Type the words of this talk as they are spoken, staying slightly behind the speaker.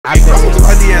I've been to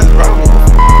my DMs, bro.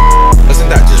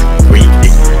 Wasn't that just weak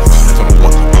ignorance? That's what I'm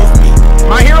looking for me.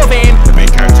 My hero fan. The main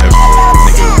character.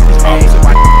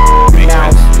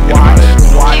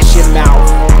 Watch your mouth.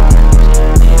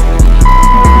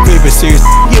 Baby, serious.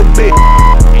 You bitch.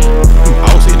 I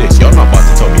will say this. Y'all not about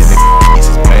to tell me a nigga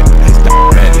is bad. His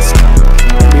bad is.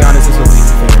 To be honest, this was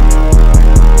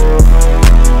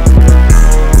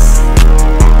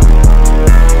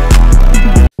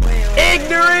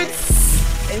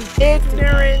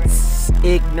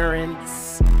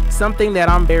ignorance. Something that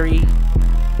I'm very,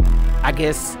 I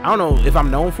guess, I don't know if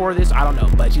I'm known for this, I don't know,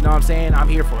 but you know what I'm saying, I'm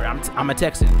here for it. I'm a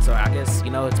Texan, so I guess,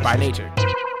 you know, it's by nature.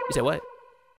 You said what?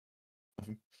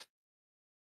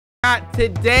 Not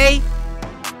today.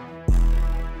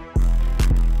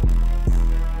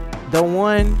 The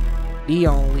one, the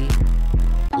only,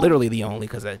 literally the only,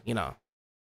 because you know,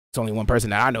 it's only one person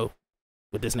that I know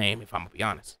with this name, if I'm gonna be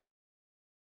honest.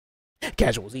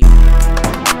 Casuals.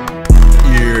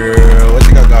 Yeah, what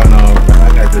you got going on, bro? I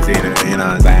got to see that, you know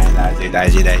what I'm saying?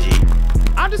 That shit.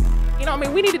 I'm just, you know, I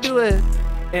mean, we need to do an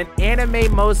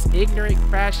anime most ignorant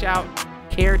crash out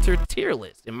character tier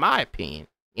list, in my opinion.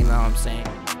 You know what I'm saying?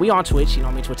 We on Twitch, you know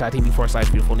what I mean?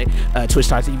 Twitch.tv/viewtifulxnick,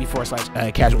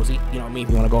 Twitch.tv/casuals. You know what I mean?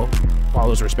 If you want to go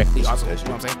follow us respectfully, also, you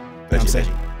know what I'm saying?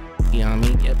 You know what I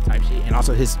mean? Yep, type shit. And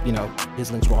also his, you know,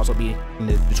 his links will also be in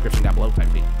the description down below, type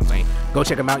shit. You know what I'm saying? Go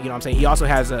check him out, you know what I'm saying? He also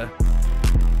has a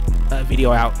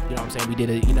video out, you know what I'm saying? We did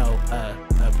a, you know,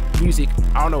 music,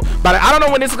 I don't know, but I don't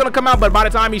know when this is gonna come out, but by the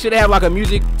time he should have like a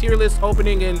music tier list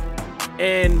opening and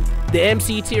the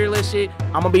MC tier list shit.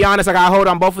 I'm gonna be honest, I got hold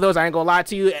on both of those. I ain't gonna lie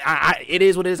to you. It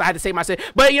is what it is. I had to say myself,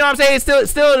 but you know what I'm saying? It's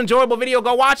still an enjoyable video.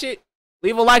 Go watch it.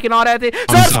 Leave a like and all that thing.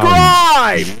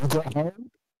 Subscribe.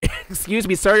 Excuse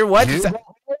me, sir. What?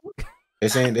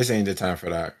 This ain't the time for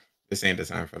that. This ain't the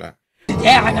time for that.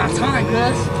 Yeah, I got time,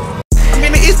 cuz. I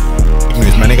mean, it is.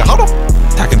 Ignorance, my nigga. Hold up.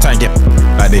 I can try and get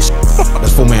like this.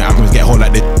 That's 4 minutes. I can get hold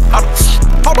like this.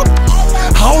 Hold up.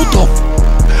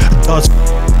 Does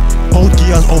hold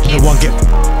gears open and one get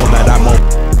hold like that more.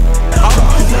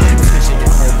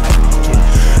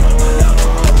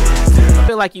 I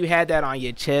feel like you had that on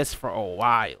your chest for a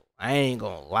while. I ain't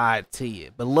gonna lie to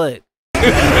you, but look. I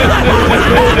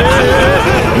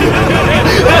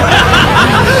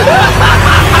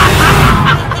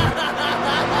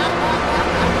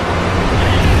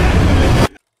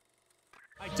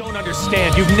don't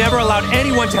understand. You've never allowed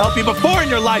anyone to help you before in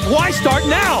your life. Why start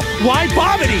now? Why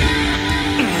Bobbity?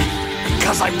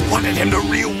 Because I wanted him to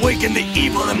reawaken the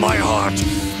evil in my heart.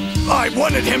 I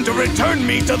wanted him to return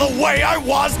me to the way I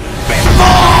was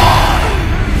before!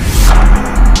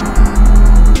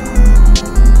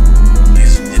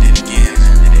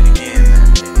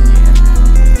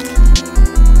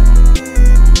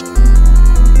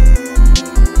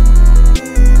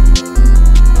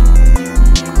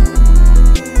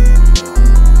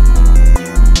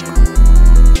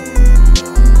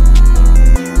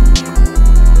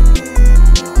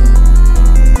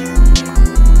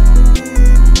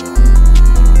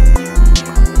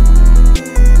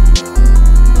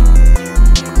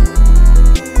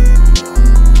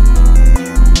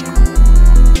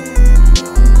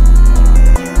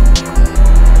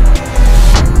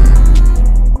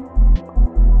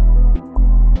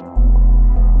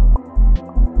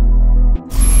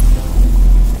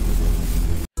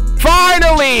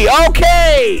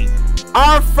 Okay,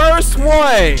 our first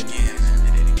one,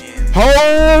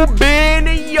 Hobin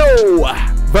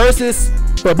versus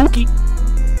Fubuki.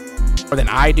 More than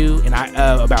I do, and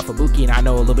about Fubuki, and I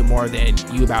know a little bit more than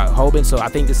you about Hobin. So I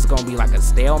think this is gonna be like a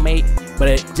stalemate,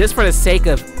 but just for the sake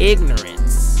of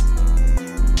ignorance.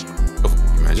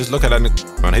 Man, just look at that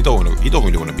nigga. Man, he don't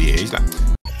really want to be here. He's like,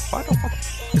 why the fuck?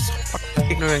 This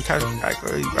fucking ignorant character,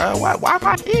 bro. Why am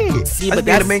I here? See, I but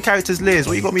that's the main character's list.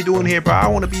 What you got me doing here, bro? I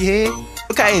want to be here.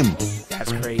 Look at him.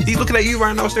 That's crazy. He's looking at you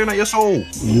right now, staring at your soul.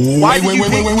 Wait.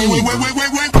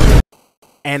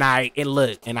 And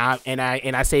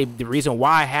I say the reason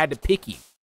why I had to pick you,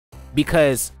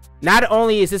 because not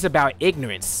only is this about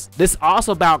ignorance, this is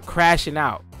also about crashing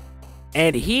out.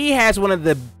 And he has one of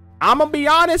the, I'm gonna be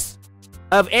honest,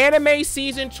 of anime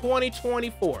season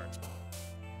 2024.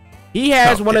 He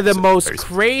has one of the most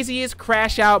craziest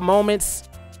crash out moments,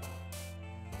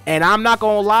 and I'm not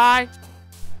gonna lie,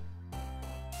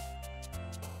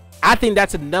 I think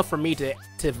that's enough for me to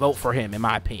vote for him, in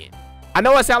my opinion. I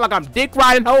know it sounds like I'm dick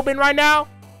riding Hobin right now,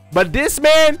 but this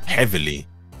man, heavily,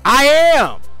 I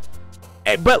am.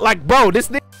 But like, bro, this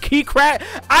nigga, he crash.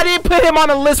 I didn't put him on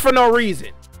the list for no reason.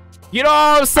 You know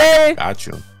what I'm saying? Got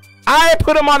you. I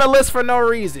put him on the list for no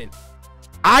reason.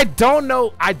 I don't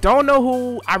know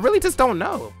who. I really just don't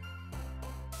know.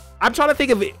 I'm trying to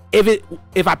think of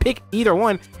if I pick either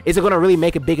one, is it gonna really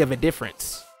make a big of a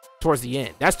difference towards the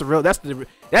end? That's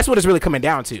what it's really coming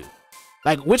down to.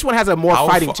 Like, which one has a more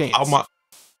fighting chance?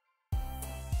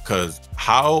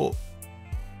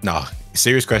 No,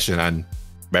 serious question, and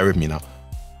bear with me now.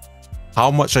 How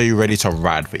much are you ready to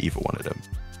ride for either one of them?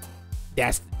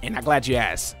 And I'm glad you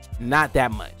asked. Not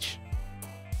that much.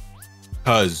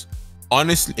 Because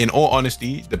honestly, in all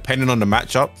honesty, depending on the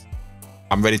matchup,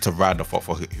 I'm ready to ride the fuck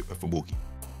for Wookie.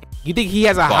 You think he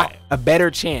has a better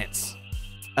chance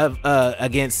of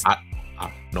against? I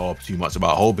know too much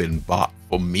about Hoban, but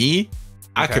for me,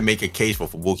 I can make a case for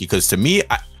Wookie, because to me,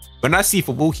 when I see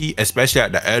Wookie, especially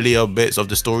at the earlier bits of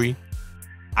the story,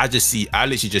 I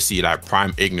literally just see like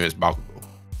prime ignorance Bakugo.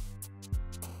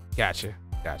 Gotcha.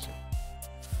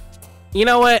 You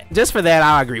know what? Just for that,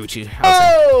 I'll agree with you.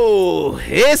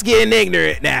 It's getting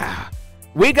ignorant now.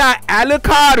 We got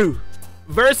Alucard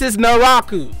versus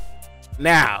Naraku.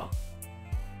 Now,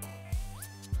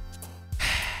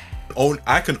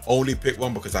 I can only pick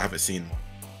one because I haven't seen one.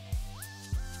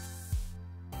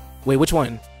 Wait, which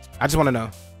one? I just want to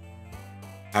know.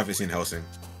 I haven't seen Hellsing.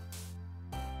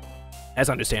 That's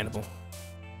understandable.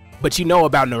 But you know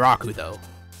about Naraku, though.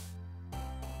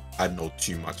 I know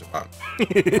too much about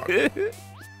him.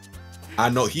 I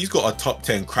know he's got a top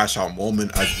 10 crash out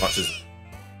moment as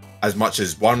much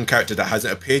as one character that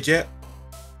hasn't appeared yet,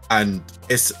 and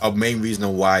it's a main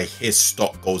reason why his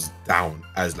stock goes down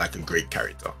as like a great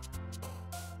character.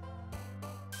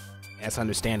 That's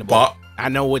understandable. But I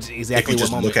know what's exactly if you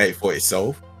just what look at it for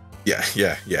itself. Yeah.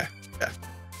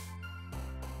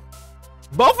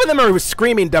 Both of them are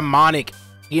screaming demonic,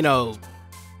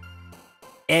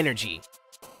 energy.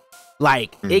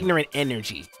 Like ignorant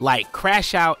energy, like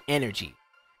crash out energy.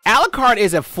 Alucard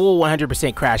is a full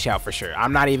 100% crash out for sure.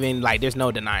 I'm not even like, there's no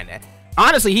denying that.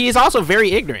 Honestly, he is also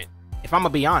very ignorant, if I'm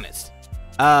gonna be honest.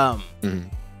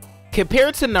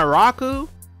 Compared to Naraku,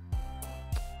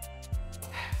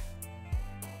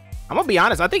 I'm gonna be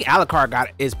honest, I think Alucard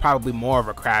is probably more of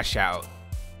a crash out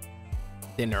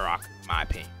than Naraku, in my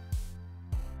opinion.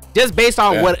 Just based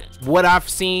on what I've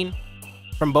seen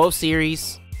from both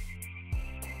series.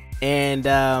 And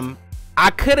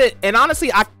I could have, and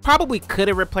honestly, I probably could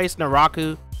have replaced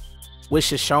Naraku with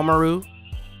Shishomaru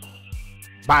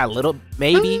by a little,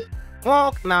 maybe.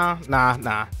 Well, nah.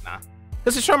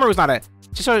 Because Shishomaru's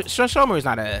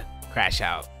not a crash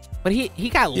out, but he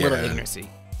got little ignorancy.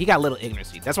 He got little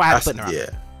ignorancy. That's why I had to put Naraku. Yeah,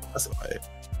 that's right.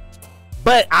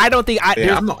 But I don't think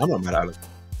I'm not mad at it.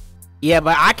 Yeah,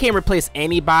 but I can't replace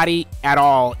anybody at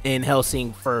all in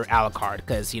Hellsing for Alucard,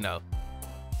 because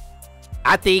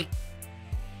I think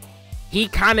he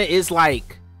kind of is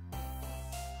like,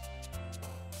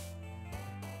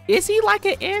 is he like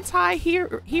an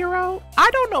anti-hero?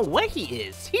 I don't know what he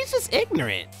is. He's just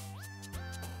ignorant.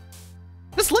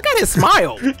 Just look at his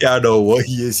smile. Yeah, I know what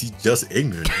he is. He's just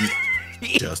ignorant.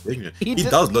 He's just ignorant. He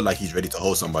does look like he's ready to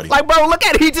hold somebody. Like, bro, look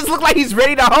at it. He just look like he's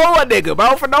ready to hold a nigga,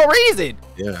 bro, for no reason.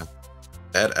 Yeah.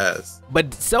 That ass.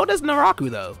 But so does Naraku,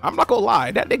 though. I'm not gonna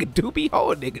lie. That nigga do be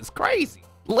holding niggas crazy.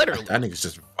 Literally. That nigga's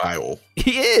just vile.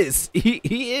 He is. He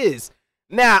is.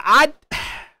 Now, I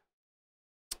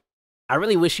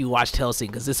really wish you watched Hellsing,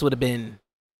 because this would have been...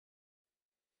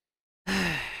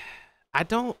 I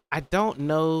don't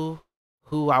know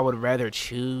who I would rather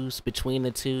choose between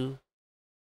the two.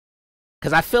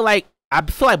 Because I feel like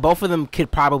both of them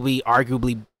could probably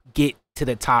arguably get to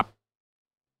the top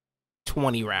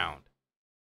 20 round.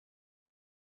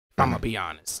 I'm gonna be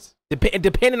honest.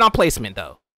 Depending on placement,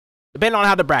 though. Depending on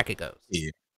how the bracket goes. Yeah.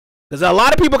 Because a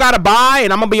lot of people got a bye,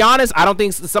 and I'm gonna be honest, I don't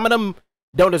think some of them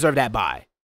don't deserve that bye.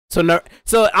 So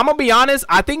I'm gonna be honest,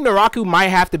 I think Naraku might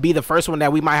have to be the first one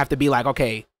that we might have to be like,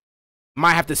 okay,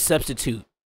 might have to substitute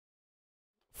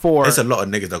for. There's a lot of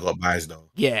niggas that got buys though.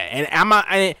 Yeah, and I'm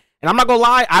not gonna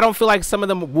lie, I don't feel like some of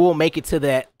them will make it to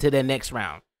the next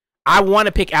round. I want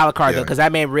to pick Alucard though, because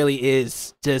that man really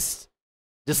is just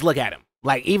look at him.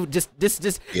 Like, even this is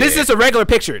just a regular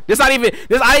picture. I didn't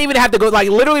even have to go, like,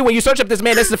 literally when you search up this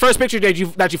man, this is the first picture that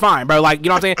you find, bro. Like, you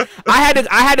know what I'm saying?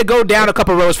 I had to go down a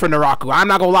couple rows for Naraku. I'm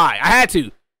not gonna lie. I had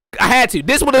to.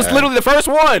 This one is literally the first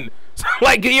one.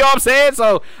 Like, you know what I'm saying?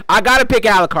 So I gotta pick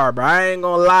Alucard, bro. I ain't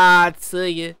gonna lie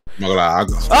to you. I'm not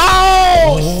gonna lie,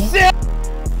 Oh shit!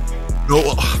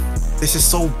 No, this is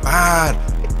so bad.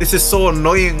 This is so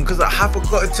annoying because I haven't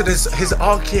gotten to his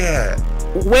arc yet.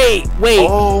 Wait.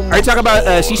 Oh, are you talking about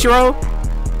Shishiro?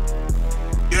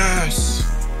 Yes.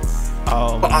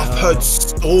 Oh, but I've heard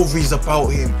stories about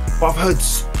him. I've heard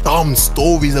dumb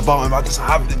stories about him. I just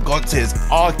haven't got to his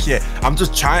arc yet. I'm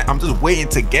just waiting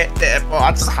to get there, but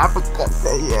I just haven't got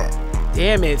there yet.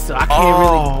 Damn it! So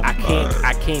I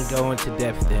can't go into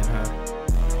depth then, huh?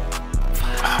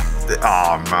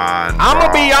 Oh man. I'm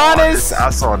gonna be honest.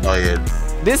 That's so annoying.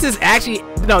 This is actually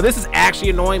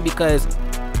annoying because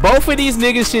both of these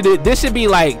niggas this should be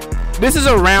like, this is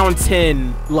a round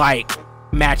 10 like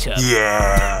matchup.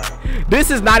 Yeah.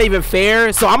 This is not even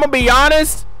fair. So I'm gonna be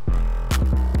honest.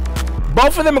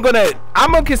 Both of them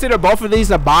I'm gonna consider both of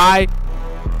these a bye.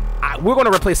 We're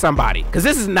gonna replace somebody because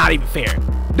this is not even fair.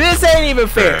 This ain't even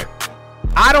fair.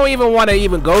 I don't even want to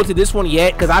even go to this one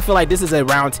yet because I feel like this is a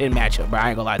round 10 matchup, but I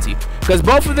ain't gonna lie to you. Because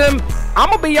both of them, I'm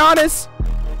gonna be honest,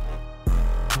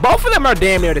 both of them are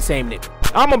damn near the same nigga.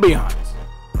 I'm gonna be honest.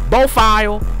 Both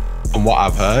file. From what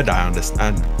I've heard, I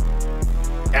understand.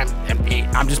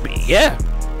 I'm just being, yeah.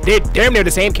 They're damn near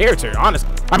the same character, honestly.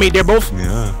 I mean, they're both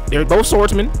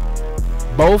swordsmen.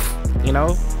 Both, you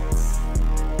know,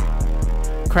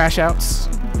 crash outs.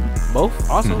 Both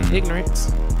also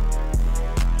ignorance.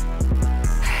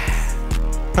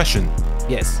 Question.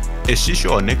 Yes. Is she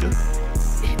sure, nigga?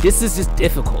 This is just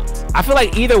difficult. I feel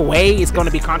like either way it's going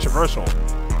to be controversial.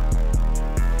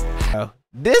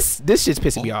 This shit's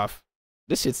pissing me off.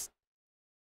 This shit's.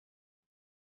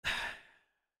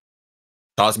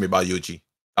 Talk to me about Yuji.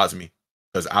 Talk to me.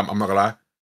 Because I'm not gonna lie.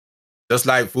 Just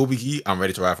like Fubiki, I'm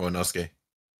ready to ride for Inosuke.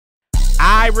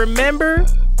 I remember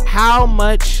how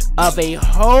much of a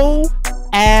hoe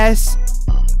ass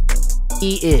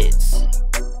he is.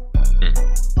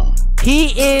 He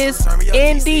is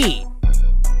indeed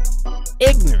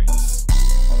ignorance.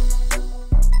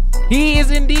 He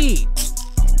is indeed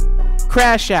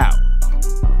crash out.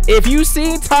 If you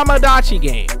seen Tomodachi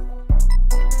game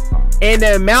and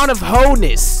the amount of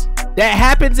wholeness that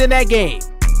happens in that game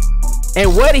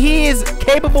and what he is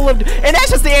capable of, and that's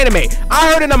just the anime.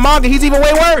 I heard in the manga he's even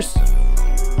way worse.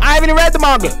 I haven't even read the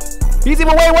manga. He's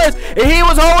even way worse. And he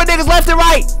was holding niggas left and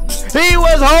right. He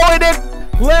was holding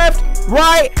it left,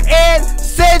 right, and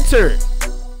center.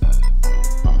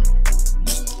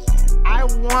 I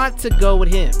want to go with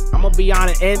him. I'm gonna be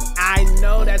honest, and I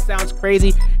know that sounds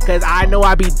crazy because I know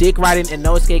I be dick riding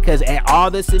Inosuke because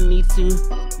all the Zenitsu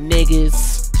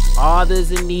niggas, all the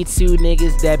Zenitsu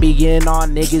niggas that be getting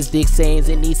on niggas dick saying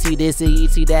Zenitsu this,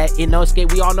 Zenitsu that.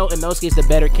 Inosuke, we all know Inosuke is the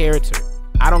better character.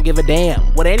 I don't give a damn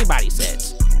what anybody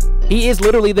says. He is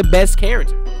literally the best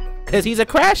character because he's a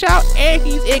crash out and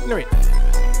he's ignorant.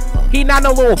 He not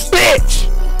no little bitch.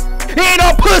 He ain't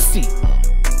no pussy.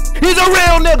 He's a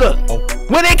real nigga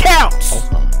when it counts.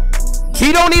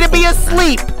 He don't need to be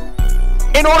asleep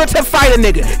in order to fight a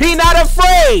nigga. He not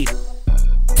afraid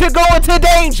to go into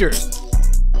danger.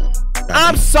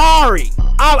 I'm sorry.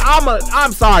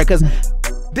 I'm sorry because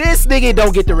this nigga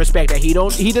don't get the respect that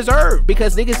he deserve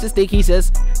because niggas just think he's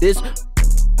just this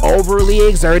overly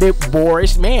exerted,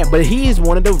 boorish man, but he's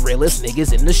one of the realest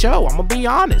niggas in the show. I'm gonna be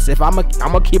honest. If I'm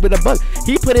gonna keep it a buck,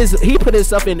 he put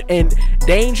himself in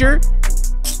danger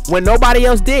when nobody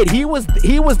else did. He was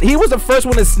the first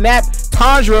one to snap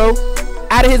Tanjiro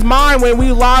out of his mind when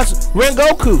we lost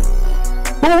Rengoku.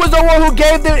 Who was the one who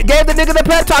gave the nigga the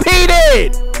pep talk? He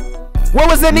did. What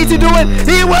was Zenitsu doing?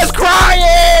 He was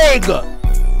crying.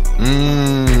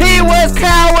 He was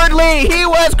cowardly. He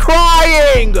was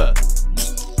crying.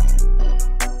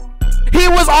 He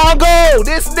was on go.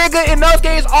 This nigga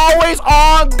Inosuke is always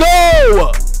on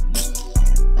go.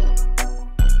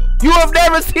 You have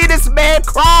never seen this man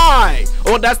cry.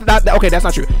 Oh, that's not okay. That's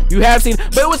not true. You have seen,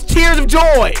 but it was tears of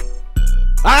joy.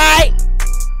 All right.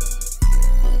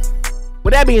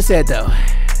 With that being said, though,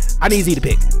 I need Z to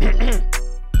pick.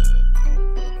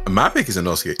 My pick is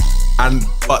Inosuke,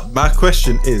 but my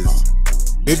question is,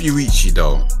 with Yuichi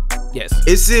though, yes,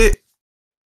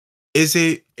 is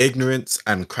it ignorance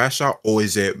and crash out, or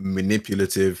is it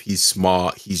manipulative? He's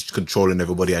smart, he's controlling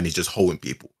everybody, and he's just holding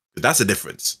people. That's the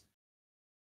difference.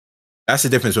 That's the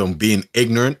difference between being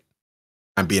ignorant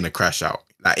and being a crash out.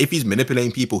 Like if he's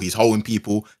manipulating people, he's holding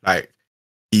people, like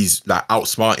he's like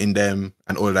outsmarting them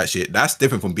and all of that shit. That's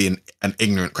different from being an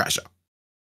ignorant crash out.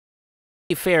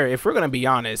 Fair, if we're gonna be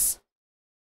honest,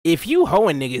 if you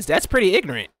hoeing niggas, that's pretty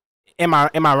ignorant. Am I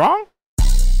wrong?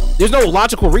 There's no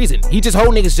logical reason. He just hoe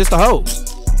niggas just to hoe,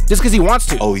 just because he wants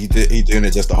to. Oh, he doing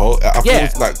it just to hoe? I thought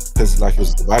it was like because like it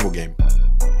was a survival game.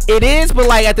 It is, but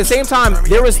like at the same time,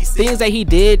 there was things that he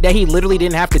did that he literally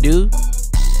didn't have to do.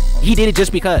 He did it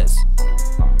just because.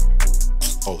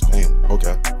 Oh damn.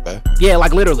 Okay. Fair. Yeah,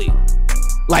 like literally.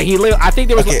 Like I think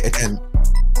there was. Okay, like, and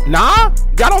nah,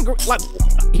 y'all don't like.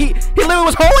 He literally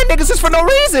was hoeing niggas just for no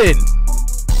reason.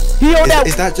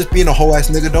 Is that just being a whole ass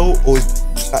nigga though, or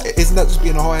isn't that just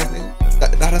being a whole ass nigga?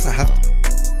 That doesn't have to.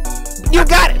 You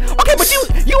got it. Okay, but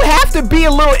you have to be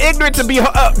a little ignorant to be to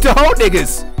hoe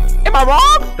niggas. Am I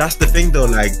wrong? That's the thing though.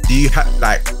 Like, do you have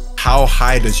like how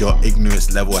high does your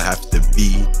ignorance level have to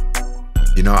be?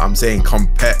 You know what I'm saying?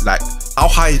 Compare like how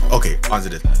high? Okay, answer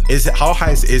this. Is it how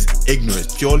high is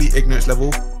ignorance, purely ignorance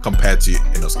level compared to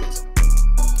Inosuke's?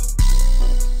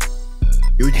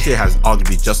 You would say has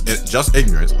arguably just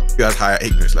ignorance. Who has higher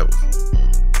ignorance levels?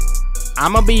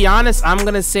 I'm gonna be honest. I'm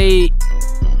gonna say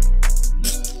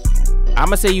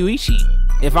Yuichi.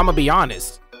 If I'm gonna be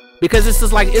honest, because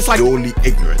it's like purely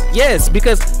ignorant. Yes,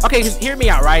 because okay, hear me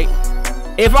out, right?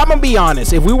 If I'm gonna be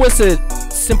honest, if we was to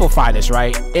simplify this,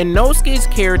 right? Inosuke's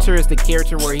character is the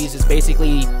character where he's just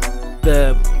basically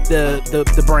the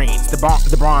brains, the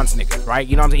bronze nigga, right?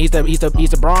 You know what I'm saying? He's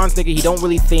the bronze nigga. He don't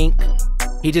really think.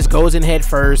 He just goes in head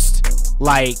first,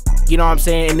 like, you know what I'm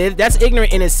saying? And that's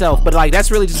ignorant in itself, but like that's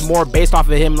really just more based off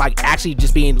of him like actually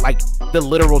just being like the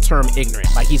literal term ignorant.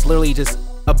 Like he's literally just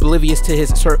oblivious to his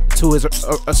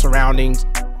surroundings,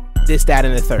 this, that,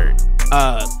 and the third.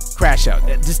 Crash out,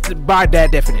 just by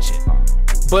that definition.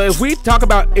 But if we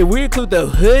include the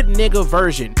hood nigga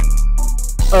version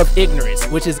of ignorance,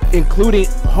 which is including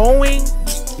hoeing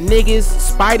niggas,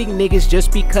 spiting niggas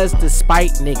just because to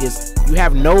spite niggas, you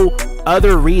have no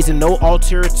other reason, no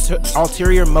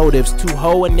ulterior motives to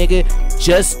hoe a nigga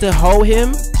just to hoe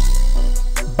him.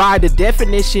 By that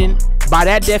definition,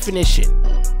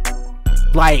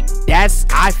 like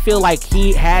I feel like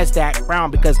he has that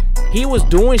crown because he was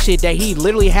doing shit that he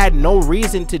literally had no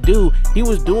reason to do. He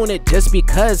was doing it just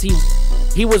because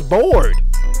he was bored.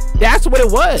 That's what it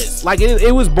was. Like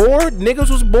it was bored. Niggas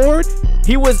was bored.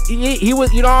 He was, you know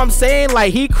what I'm saying?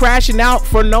 Like he crashing out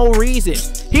for no reason.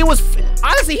 He was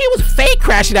fake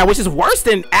crashing out, which is worse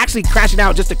than actually crashing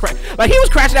out just to crash. Like he was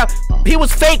crashing out. He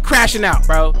was fake crashing out,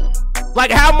 bro.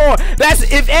 Like how more? That's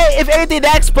if anything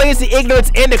that explains the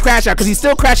ignorance and the crash out, because he's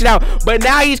still crashing out, but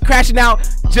now he's crashing out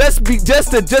just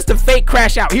to fake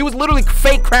crash out. He was literally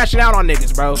fake crashing out on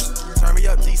niggas, bro.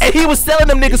 And he was selling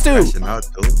them niggas too.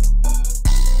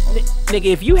 Nigga,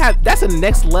 if you have, that's a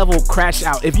next level crash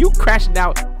out. If you crashing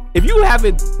out, if you have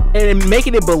it and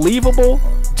making it believable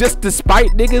just to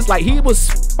spite niggas, like he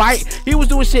was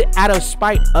doing shit out of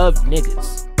spite of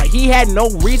niggas. Like he had no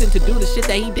reason to do the shit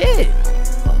that he did.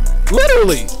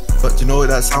 Literally. But you know what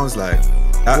that sounds like?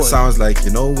 That sounds like,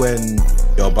 you know when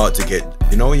you're about to get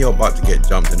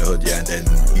jumped in the hood, yeah, and then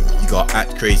you got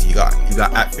act crazy, you got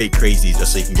act fake crazy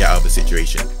just so you can get out of the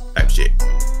situation type shit.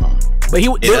 But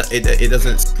it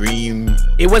doesn't scream.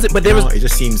 It wasn't, but it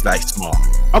just seems like small.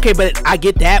 Okay, but I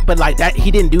get that, but like that,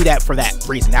 he didn't do that for that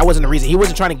reason. That wasn't the reason. He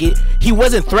wasn't trying to he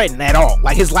wasn't threatened at all.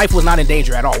 Like his life was not in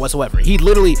danger at all whatsoever. He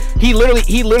literally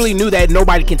knew that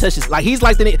nobody can touch his. Like he's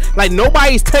like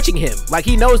nobody's touching him. Like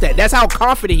he knows that. That's how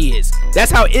confident he is.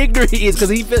 That's how ignorant he is,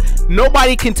 because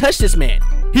nobody can touch this man.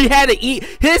 He had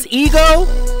his ego.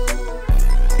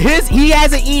 He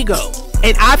has an ego,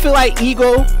 and I feel like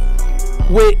ego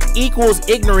equals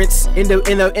ignorance in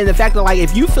the fact that, like,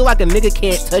 if you feel like a nigga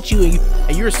can't touch you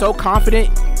and you're so confident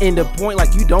in the point,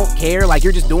 like, you don't care, like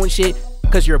you're just doing shit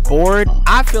because you're bored,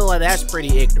 I feel like that's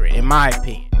pretty ignorant in my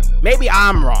opinion. Maybe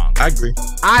I'm wrong. I agree.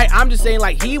 I'm just saying,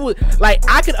 like, he was like,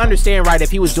 I could understand, right, if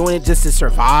he was doing it just to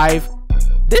survive.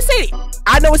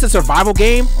 I know it's a survival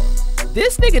game.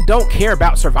 This nigga don't care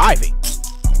about surviving.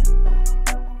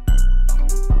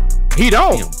 He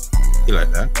don't. You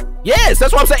like that? Yes,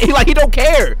 that's what I'm saying. He don't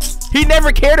care. He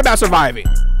never cared about surviving.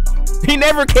 He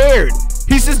never cared.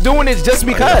 He's just doing it just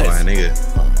because.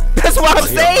 That's what I'm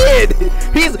saying.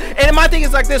 And my thing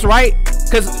is like this, right?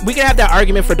 Because we can have that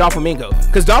argument for Doflamingo.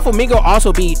 Because Doflamingo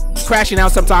also be crashing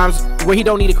out sometimes where he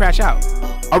don't need to crash out.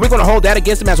 Are we going to hold that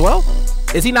against him as well?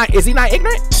 Is he not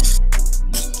ignorant?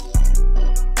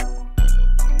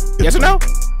 Yes or no?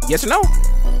 Yes or no?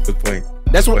 Good point.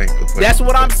 That's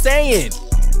what I'm saying.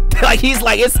 Like he's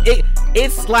like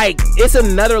it's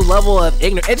another level of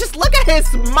ignorance. And just look at his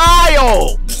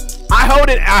smile. I hold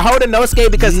a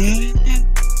Inosuke because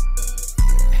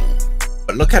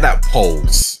but look at that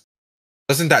pose.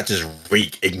 Doesn't that just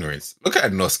reek ignorance? Look at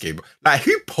Inosuke, bro. Like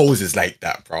who poses like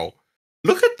that, bro?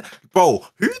 Look at bro,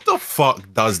 who the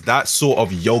fuck does that sort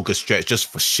of yoga stretch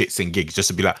just for shits and gigs, just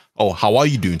to be like, oh, how are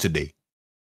you doing today?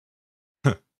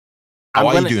 How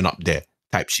are you doing up there?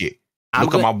 Type shit.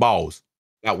 Look at my balls.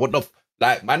 Like what the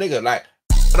like my nigga, like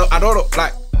I don't know,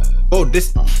 like oh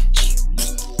this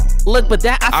look, but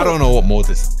that I don't know what more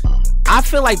this. I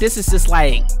feel like this is just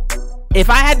like,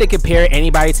 if I had to compare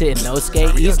anybody to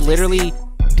Inosuke, he's literally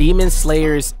Demon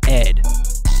Slayer's Ed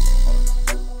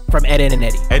from Ed, Edd n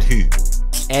Eddy. Ed who?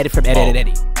 Ed from Ed, Edd n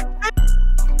Eddy.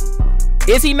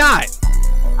 Is he not?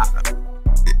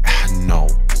 No,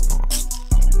 he's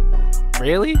not.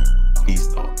 Really?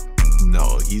 He's not.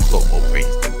 No, he's got more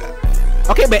brains than that.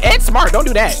 Okay, but Ed's smart. Don't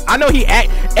do that. I know he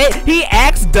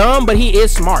acts dumb, but he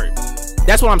is smart.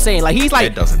 That's what I'm saying. Like he's like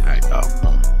Ed doesn't act dumb.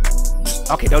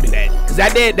 Okay, don't do that. Cause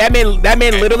that man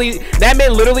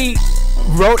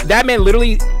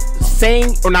literally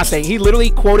saying or not saying. He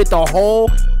literally quoted the whole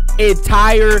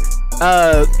entire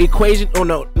equation. Oh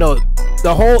no,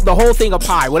 the whole thing of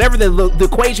pi. Whatever the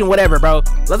equation, whatever, bro.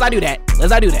 Let's not do that.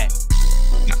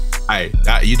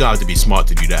 You don't have to be smart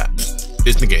to do that.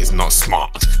 This nigga is not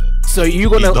smart. So you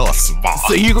gonna He's not smart.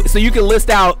 So you can list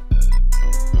out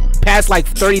past like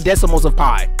 30 decimals of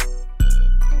pi.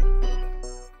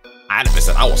 I never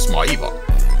said I was smart either.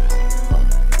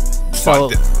 So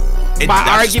my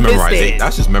argument is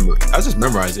that's just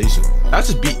memorization.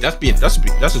 That's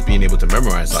just being able to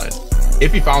memorize something.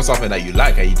 If you found something that you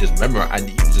like and you just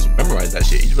memorize that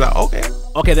shit, you just be like, okay.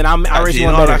 Okay, then I already you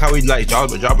know, like how he like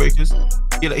jawbreakers.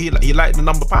 He liked the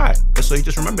number pi, so he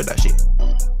just remembered that shit.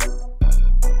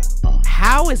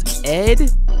 How is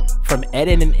Ed from Ed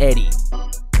and Eddie?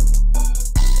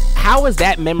 How is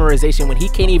that memorization when he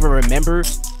can't even remember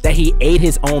that he ate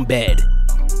his own bed?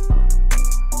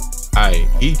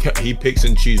 He picks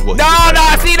and chooses what. See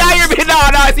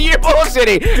you're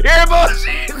bullshitting. You're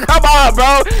bullshitting. Come on,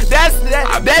 bro. That's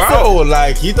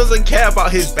like he doesn't care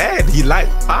about his bed. He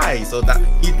likes pie, so that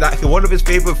he like one of his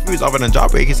favorite foods other than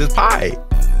jawbreakers is pie.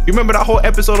 You remember that whole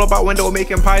episode about when they were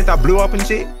making pies that blew up and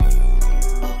shit?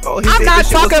 Oh, I'm not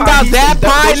talking about that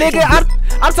pie, nigga.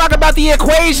 I'm talking about the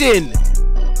equation.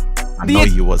 I know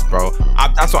you was, bro.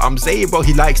 That's what I'm saying, bro.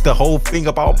 He likes the whole thing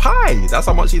about pie. That's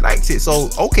how much he likes it. So,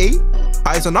 okay,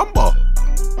 pie's a number.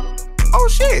 Oh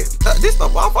shit, this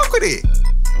number, I fuck with it.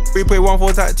 3.1,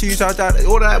 4, 2, shout out,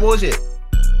 all that bullshit.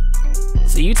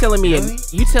 So you telling me a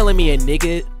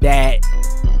nigga that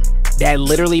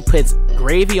literally puts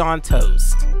gravy on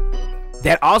toast,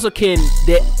 that also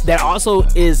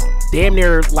is damn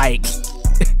near like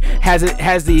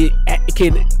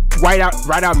can write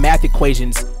out math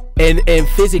equations and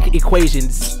physics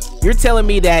equations. You're telling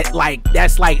me that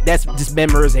that's just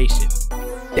memorization.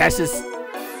 That's just.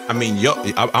 I mean,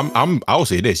 I will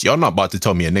say this: you're not about to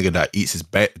tell me a nigga that eats his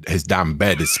damn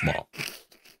bed is smart.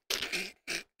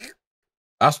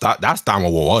 That's damn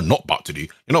what we're not about to do. You're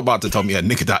not about to tell me a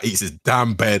nigga that eats his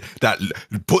damn bed, that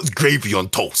puts gravy on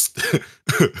toast,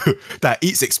 that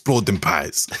eats exploding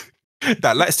pies,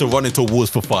 that likes to run into walls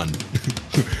for fun,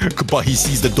 but he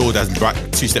sees the door that's right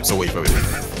 2 steps away from him.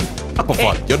 For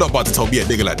fun. You're not about to tell me a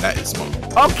nigga like that is smart.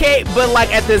 Okay, but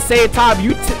like at the same time,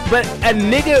 but a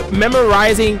nigga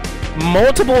memorizing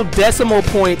multiple decimal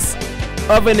points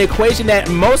of an equation that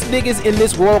most niggas in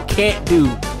this world can't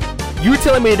do. You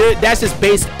telling me that's just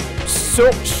based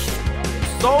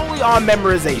solely on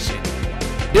memorization?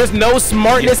 There's no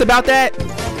smartness about that?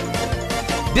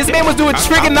 This man was doing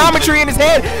trigonometry in his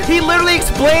head. He literally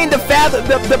explained the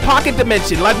pocket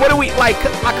dimension. Like, what are we like?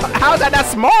 How is that not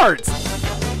smart?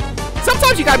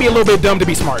 Sometimes you gotta be a little bit dumb to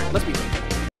be smart. Let's be real.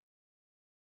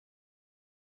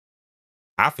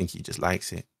 I think he just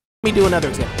likes it. Let me do another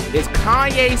example. Is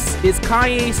Kanye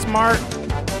smart?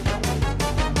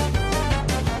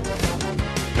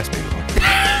 Let's be real.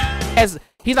 As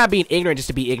he's not being ignorant just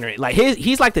to be ignorant. Like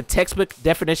he's like the textbook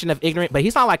definition of ignorant, but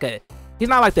he's not like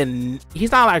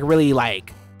really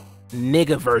like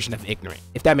nigga version of ignorant,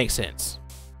 if that makes sense.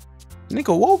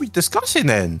 Nigga, what are we discussing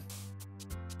then?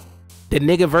 The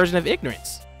nigga version of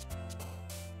ignorance.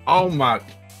 Oh my.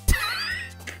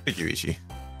 Thank you, Richie.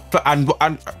 And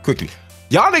quickly,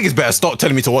 y'all niggas better stop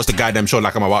telling me to watch the goddamn show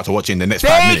like I'm about to watch it in the next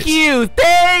 5 minutes.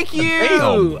 Thank you.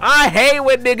 Damn. I hate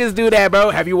when niggas do that,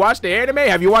 bro. Have you watched the anime?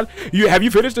 Have you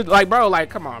finished it? Like, bro, like,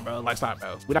 come on, bro. Like, stop,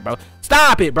 bro.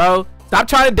 Stop it, bro. Stop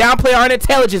trying to downplay our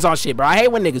intelligence on shit, bro. I hate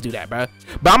when niggas do that, bro.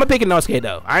 But I'm gonna pick Inosuke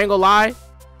though. I ain't gonna lie.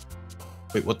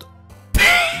 Wait, what the?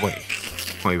 Wait.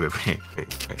 You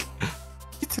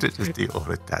didn't just do all of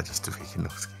that just to make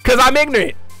Inosuke. Cause I'm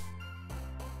ignorant.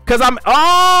 Cause I'm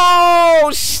oh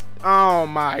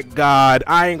my god.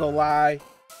 I ain't gonna lie.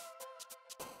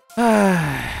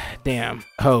 Damn.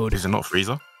 Hold. Is it not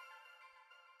Frieza?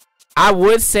 I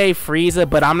would say Frieza,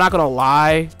 but I'm not gonna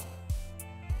lie.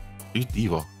 Who's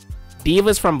Diva?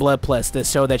 Diva's from Blood Plus, the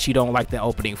show that you don't like the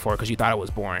opening for because you thought it was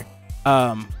boring.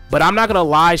 But I'm not gonna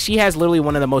lie, she has literally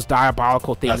one of the most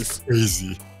diabolical things. That's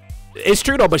crazy. It's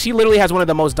true though, but she literally has one of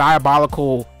the most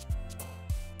diabolical,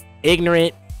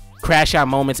 ignorant crash out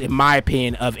moments, in my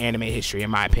opinion, of anime history, in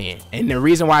my opinion. And the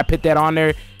reason why I put that on there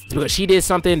is because she did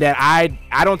something that I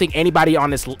don't think anybody on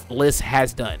this list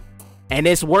has done. And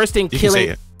it's worse than killing. Can say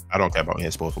it. I don't care about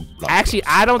his spoil for Blood. Actually,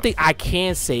 I don't think I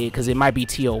can say it because it might be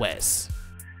TOS.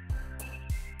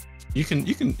 You can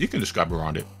describe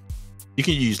around it. You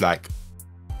can use, like,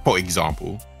 for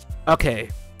example, Okay.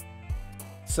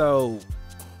 So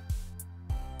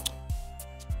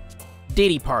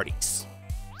Diddy parties.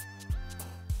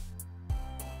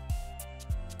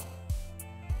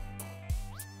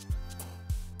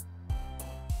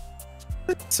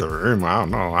 It's a rumor. I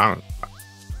don't know.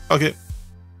 Okay.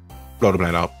 Blow the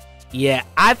blame out. Yeah,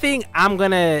 I think I'm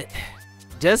gonna,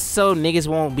 just so niggas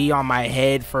won't be on my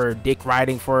head for dick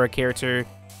riding for a character,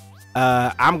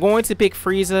 I'm going to pick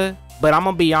Frieza, but I'm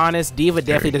gonna be honest, Diva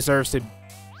definitely deserves to,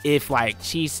 if like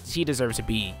she deserves to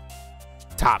be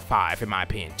top 5 in my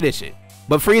opinion. This shit.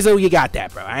 But Frieza, you got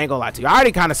that, bro. I ain't gonna lie to you. I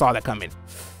already kind of saw that coming.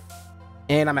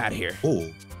 And I'm out of here.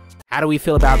 Ooh. How do we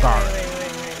feel about Garo?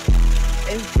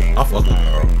 I fuck with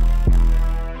Garo.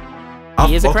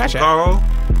 He is a crash out. Garo.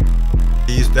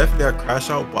 He's definitely a crash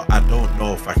out, but I don't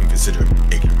know if I can consider him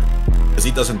ignorant, because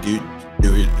he doesn't do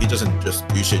it. He doesn't just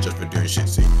do shit just for doing shit.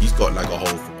 See, he's got like a whole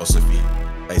philosophy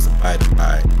that he's abiding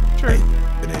by. Sure.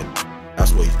 And then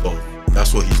that's what he's going.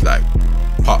 That's what he's like,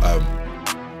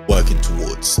 working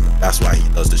towards. That's why he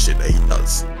does the shit that he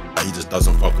does. Like, he just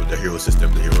doesn't fuck with the hero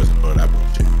system, the heroes, and all that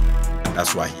bullshit. And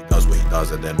that's why he does what he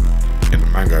does. And then in the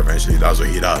manga, eventually, does what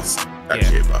he does. That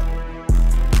shit, but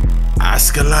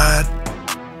Askeladd.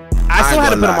 I still had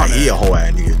to put him on there. He a whole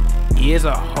ass nigga. He is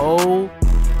a whole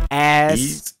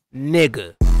ass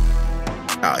nigga.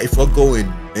 Now, if we're going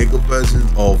nigga version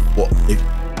of what,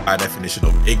 by definition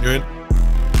of ignorant,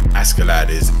 Askeladd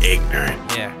is ignorant.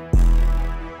 Yeah.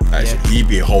 Like, he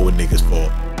be holding niggas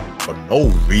for no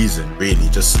reason, really,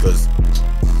 just because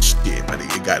shit, man,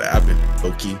 it gotta happen,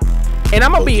 low key. And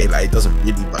I'm gonna be like, it doesn't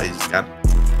really, but it's got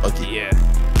okay. Yeah.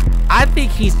 I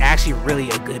think he's actually really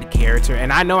a good character,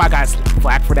 and I know I got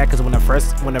flack for that because when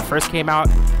it first came out,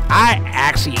 I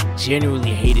actually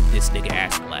genuinely hated this nigga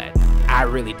Askeladd. I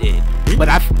really did. But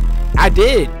I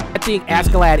did. I think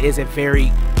Askeladd is a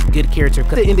very good character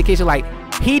because the indication, like,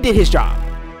 he did his job.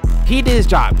 He did his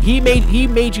job. He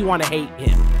made you want to hate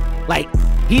him. Like,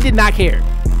 he did not care.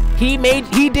 He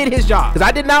did his job. Because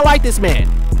I did not like this man.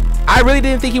 I really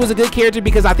didn't think he was a good character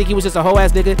because I think he was just a whole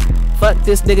ass nigga. Fuck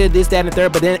this nigga, this, that, and the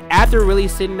third. But then after really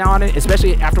sitting down on it,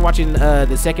 especially after watching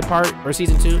the second part or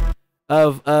season 2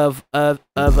 of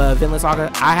Vinland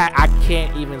Saga, I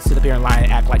can't even sit up here and lie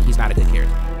and act like he's not a good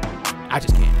character. I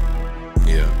just can't.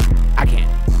 Yeah. I can't.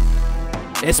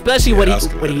 Especially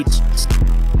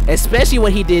especially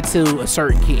what he did to a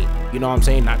certain king. You know what I'm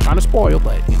saying? Not trying to spoil,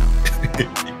 but you know.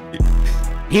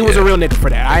 He was a real nigga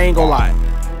for that. I ain't gonna lie.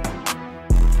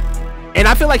 And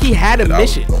I feel like he had a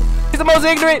mission. He's the most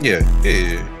ignorant. Yeah.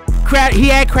 He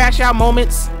had crash out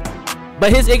moments,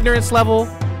 but his ignorance level,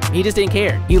 he just didn't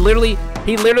care. He literally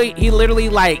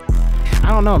like, I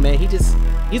don't know, man.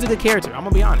 He's a good character. I'm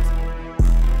gonna be honest.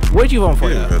 What'd you vote for?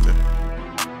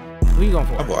 Who you going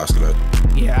for? I vote Askeladd.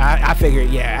 Yeah, I figured.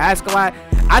 Yeah, Askeladd.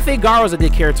 I think Garo's a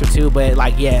good character too, but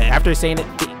like, yeah, after saying it,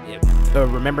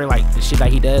 remembering like the shit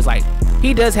that he does, like,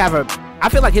 he does have a. I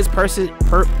feel like his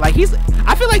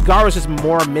I feel like Garo's just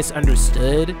more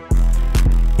misunderstood,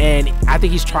 and I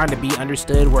think he's trying to be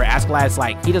understood. Where Askeladd's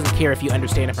like, he doesn't care if you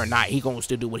understand him or not. He gonna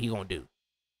still do what he gonna do.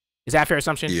 Is that a fair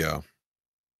assumption? Yeah.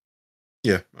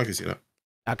 Yeah, I can see that.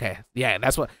 Okay. Yeah,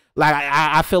 that's what. Like,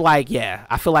 I feel like, yeah,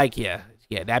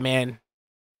 that man.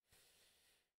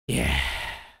 Yeah.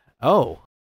 Oh.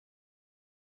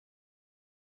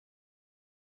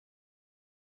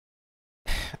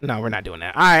 No, we're not doing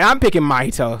that. All right, I'm picking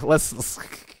Mahito. Let's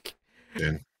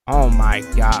Yeah. Oh my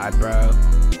god, bro.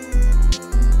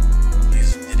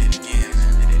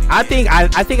 I think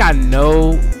I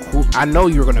know who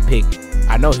you're gonna pick.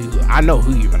 I know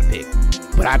who you're gonna pick.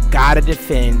 But I gotta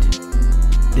defend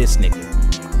this nigga.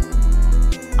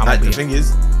 The thing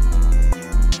is,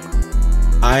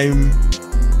 I'm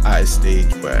at a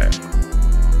stage where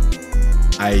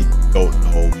I don't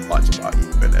know much about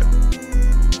Ethan.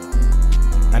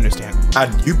 I understand.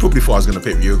 And you probably thought I was gonna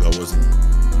pick Ryuga, wasn't you?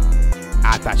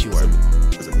 I thought you were.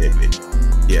 Because of Beyblade.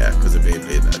 Yeah, because of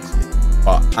Beyblade. That's it.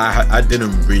 But I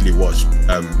didn't really watch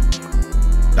that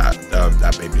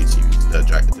Beyblade series,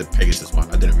 the Pegasus one.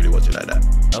 I didn't really watch it like that.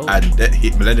 Oh. And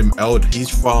Millennium Eld, he's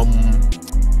from,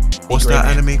 what's that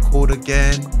anime called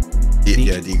again?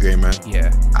 D Gray Man.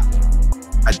 Yeah.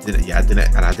 I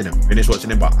didn't finish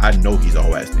watching it, but I know he's a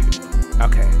whole ass nigga.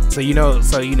 Okay. So you know.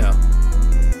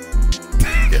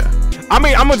 Yeah. I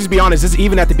mean, I'm gonna just be honest. This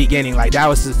even at the beginning, like, that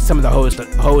was just some of the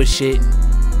hoest shit.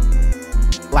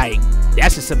 Like,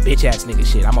 that's just some bitch ass nigga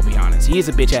shit. I'm gonna be honest. He is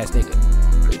a bitch ass nigga.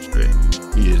 Literally,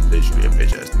 he is literally a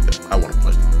bitch ass nigga. I want to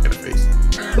punch him in the face.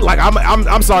 Like,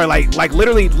 I'm sorry. Like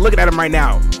literally looking at him right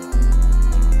now.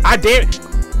 I dare.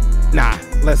 Nah,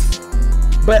 let's.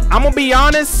 But I'm gonna be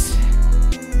honest.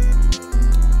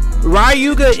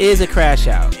 Ryuga is a crash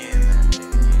out.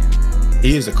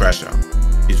 He is a crash out.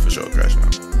 He's for sure a crash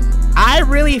out. I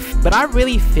really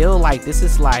feel like this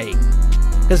is like,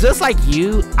 because just like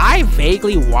you, I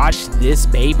vaguely watched this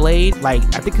Beyblade. Like,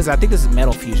 I think this is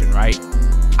Metal Fusion, right?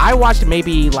 I watched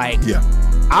maybe like, yeah,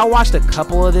 I watched a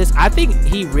couple of this. I think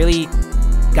he really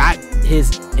got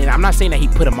his, and I'm not saying that he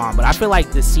put him on, but I feel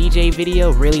like the CJ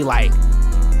video really like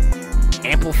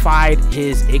amplified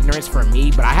his ignorance for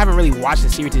me. But I haven't really watched the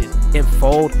series to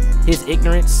unfold his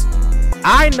ignorance.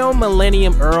 I know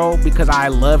Millennium Earl because I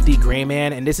love the Gray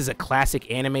Man, and this is a classic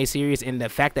anime series, and the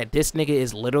fact that this nigga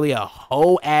is literally a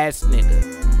whole ass nigga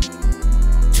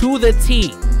to the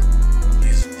T.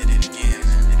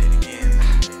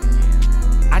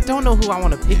 I don't know who I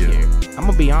want to pick here. I'm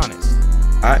gonna be honest.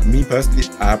 Me personally,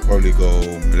 I probably go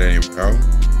Millennium Earl.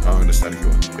 I don't understand if you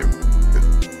want to pick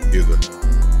Hugo.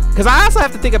 Because I also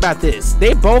have to think about this.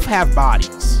 They both have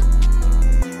bodies.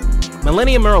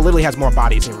 Millennium Earl literally has more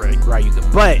bodies than Ryuga,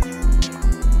 but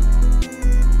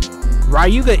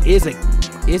Ryuga is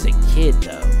a kid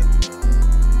though.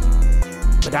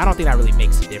 But I don't think that really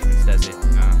makes a difference, does it?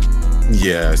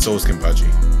 Yeah, so is Kenpachi.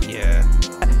 Yeah.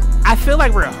 I feel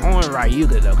like we're honing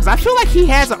Ryuga though, because I feel like he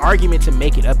has an argument to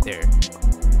make it up there.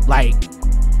 Like,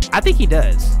 I think he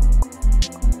does.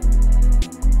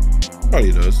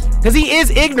 Probably does. Because he is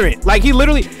ignorant. Like, he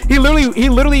literally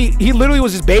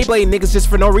was just Beyblade niggas just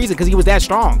for no reason, because he was that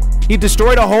strong. He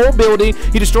destroyed a whole building.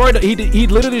 He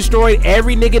literally destroyed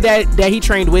every nigga that he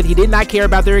trained with. He did not care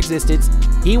about their existence.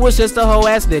 He was just a hoe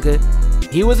ass nigga.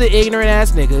 He was an ignorant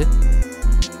ass nigga.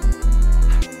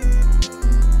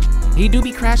 He do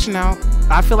be crashing out.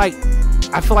 I feel like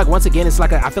once again it's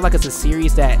like I feel like it's a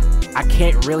series that I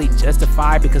can't really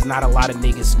justify because not a lot of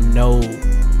niggas know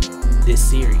this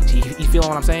series. You feel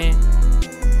what I'm saying?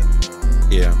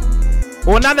 Yeah.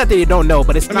 Well, not that they don't know,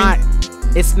 but it's not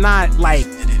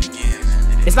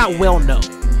well known.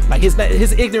 Like his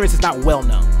ignorance is not well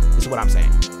known. Is what I'm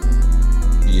saying.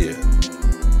 Yeah.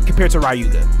 Compared to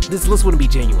Ryuga, this list wouldn't be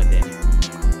genuine then,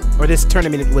 or this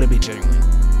tournament wouldn't be genuine.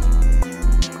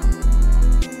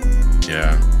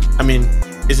 Yeah. I mean,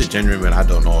 is it genuine when I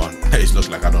don't know? It looks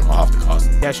like I don't know half the cast.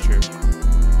 That's true.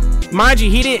 Mind you,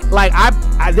 he didn't like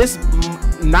this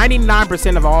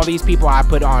 99% of all these people I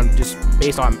put on just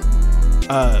based on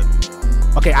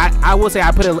okay, I will say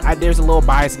there's a little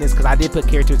bias in this because I did put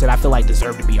characters that I feel like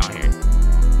deserve to be on here,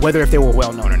 whether if they were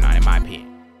well known or not, in my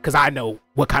opinion, because I know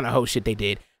what kind of hoe shit they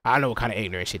did. I know what kind of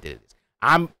ignorant shit they did.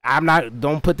 I'm not,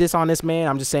 don't put this on this man.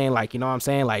 I'm just saying, like, you know what I'm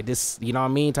saying, like this, you know what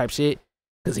I mean, type shit.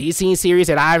 Because he's seen series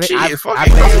that I've nigga,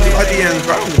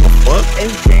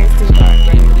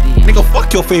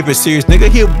 fuck your favorite series, nigga.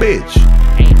 He a bitch.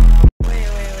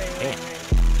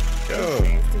 Yo.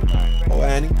 Oh,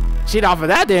 Annie. Shit, off of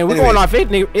that, then we're going off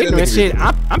ignorant shit.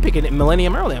 I'm picking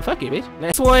Millennium Earl. Fuck it, bitch.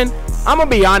 Next one, I'm gonna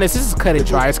be honest. This is cut and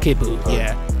dry. It's Kid Buu.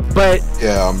 Yeah, but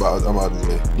yeah, I'm out of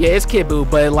there. Yeah, it's Kid Buu,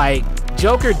 but like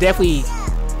Joker definitely.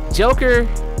 Joker,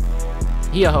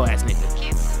 he a hoe ass nigga.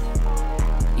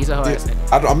 He's a hoe ass nigga.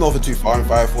 I'm not too far in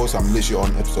Fire Force. I'm literally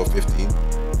on episode 15.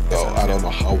 So I don't know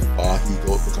how far he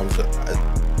becomes a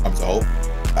whole.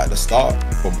 At the start,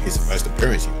 from his first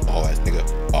appearance, he was a whole ass nigga.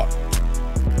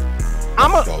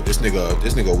 Bro, this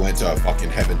nigga went to fucking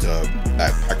heaven to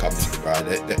like pack up shit, bro.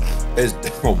 This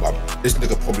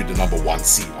nigga probably the #1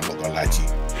 seed. I'm not gonna lie to you.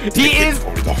 He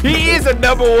is a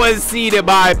 #1 seed in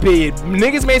my opinion.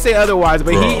 Niggas may say otherwise,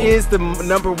 but he is the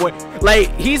 #1.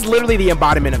 Like, he's literally the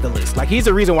embodiment of the list. Like, he's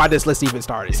the reason why this list even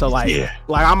started. So like,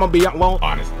 like I'm gonna be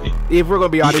honestly, if we're gonna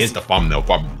be honest, he is the thumbnail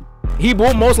probably. He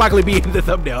will most likely be in the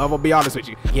thumbnail. I'm gonna be honest with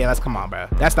you. Yeah, that's come on, bro.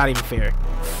 That's not even fair.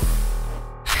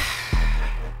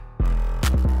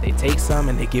 They take some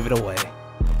and they give it away.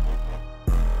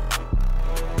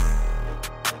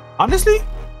 Honestly,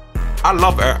 I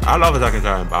love Attack on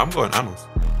Titan, but I'm going Anos.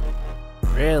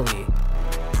 Really?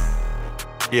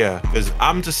 Yeah, because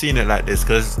I'm just seeing it like this.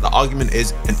 Because the argument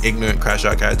is an ignorant crash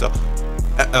out character.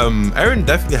 Eren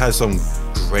definitely has some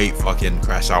great fucking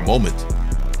crash out moments.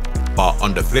 But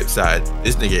on the flip side,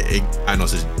 this nigga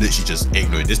Anos is literally just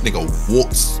ignorant. This nigga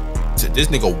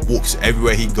walks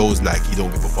everywhere he goes like he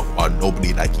don't give a fuck about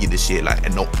nobody, like he the shit, like,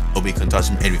 and nobody can touch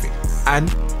him, anything,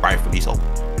 and rightfully so.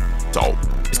 So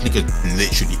this nigga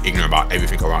literally ignorant about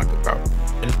everything around him, bro.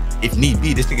 And if need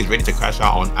be, this nigga's ready to crash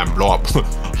out on and blow up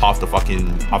half the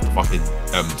fucking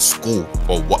school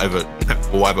or whatever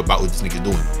battle this nigga's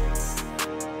doing.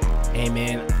 Hey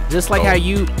man, just like how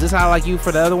you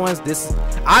for the other ones,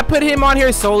 I put him on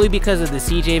here solely because of the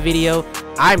CJ video.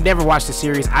 I've never watched the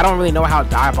series. I don't really know how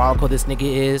diabolical this nigga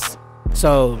is.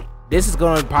 So this is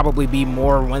gonna probably be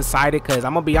more one-sided because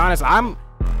I'm gonna be honest,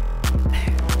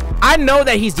 I know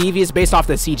that he's devious based off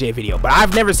the CJ video, but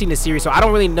I've never seen the series, so I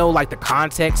don't really know like the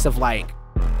context of like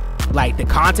the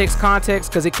context,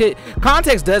 because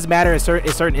context does matter in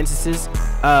certain instances,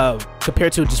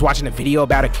 compared to just watching a video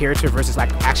about a character versus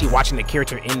like actually watching the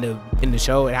character in the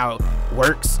show and how it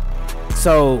works.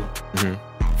 So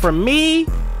for me,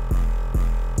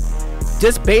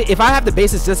 just if I have the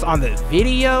basis just on the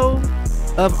video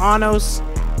of Anos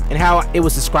and how it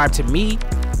was described to me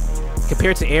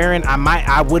compared to Aaron,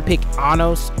 I would pick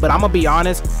Anos. But I'm gonna be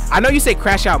honest, I know you say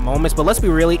crash out moments, but let's be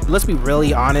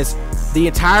really honest. The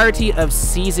entirety of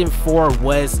season 4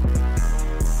 was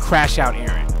crash out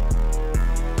Aaron.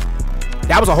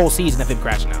 That was a whole season of him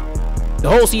crashing out. The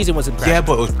whole season was him crashing out.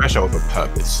 But it was crash out with a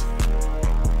purpose.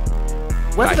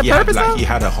 What's the purpose though? He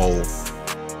had a whole,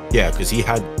 because he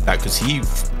had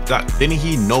didn't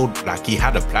he know, like, he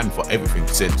had a plan for everything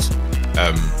since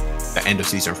the end of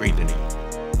season 3, didn't he?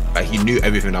 Like, he knew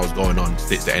everything that was going on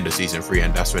since the end of season 3,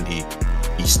 and that's when he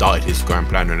started his grand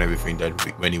plan and everything. Then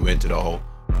when he went to the whole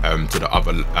to the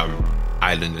other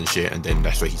island and shit, and then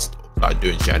that's where he started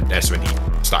doing shit, and that's when he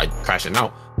started crashing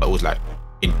out. But it was like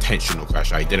intentional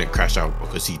crash out. He didn't crash out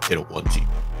because he didn't want to.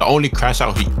 The only crash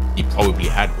out he probably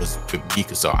had was with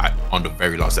Mikasa on the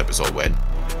very last episode, when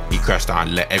he crashed out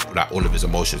and let all of his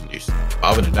emotions loose. But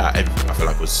other than that, everything I feel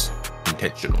like was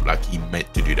intentional. Like, he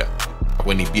meant to do that. Like,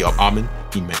 when he beat up Armin,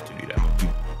 he meant to do that.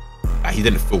 He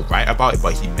didn't feel right about it,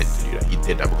 but he meant to do that. He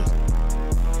did that because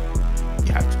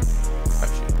he had to.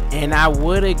 And I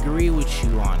would agree with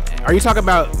you on that. Are you talking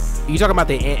about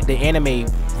the anime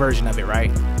version of it,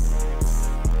 right?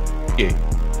 Yeah.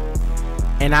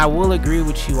 And I will agree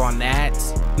with you on that.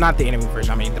 Not the anime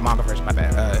version, I mean the manga version, my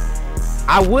bad.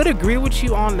 I would agree with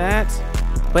you on that,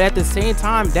 but at the same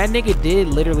time, that nigga did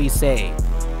literally say,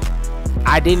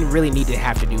 I didn't really need to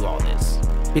have to do all this,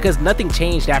 because nothing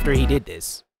changed after he did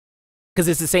this, because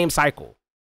it's the same cycle.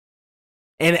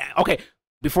 And okay,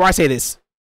 before I say this,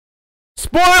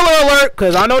 spoiler alert,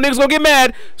 because I know niggas gonna get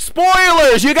mad.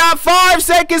 Spoilers! You got 5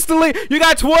 seconds to leave. You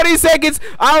got 20 seconds.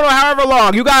 I don't know, however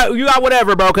long. You got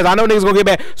whatever, bro, because I know niggas gonna get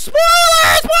mad. Spoilers!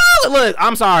 Look,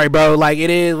 I'm sorry, bro. Like, it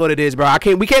is what it is, bro.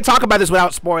 We can't talk about this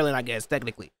without spoiling, I guess,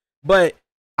 technically. But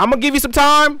I'm gonna give you some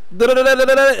time.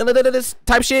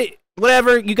 Type shit.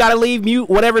 Whatever. You gotta leave, mute,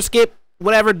 whatever, skip,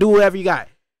 whatever, do whatever you got.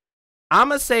 I'm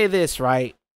gonna say this,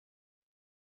 right?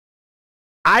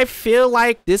 I feel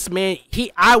like this man,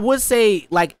 I would say,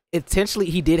 like, intentionally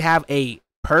he did have a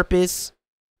purpose,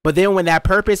 but then when that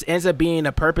purpose ends up being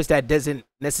a purpose that doesn't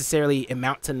necessarily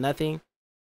amount to nothing,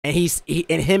 and he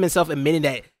himself admitting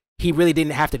that he really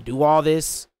didn't have to do all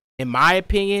this, in my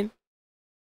opinion,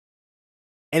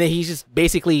 and then he's just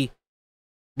basically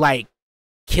like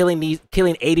killing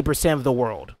 80% of the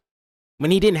world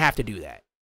when he didn't have to do that.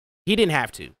 He didn't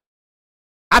have to.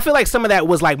 I feel like some of that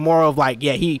was like more of like,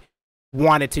 yeah, he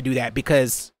wanted to do that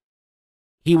because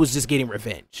he was just getting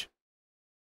revenge.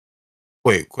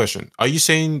 Wait, question. Are you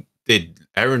saying, did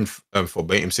Aaron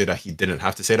verbatim say that he didn't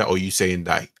have to say that, or are you saying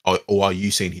that, or are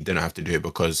you saying he didn't have to do it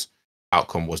because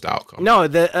outcome was the outcome? No,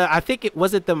 I think it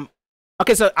wasn't the.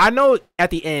 Okay, so I know at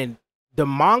the end the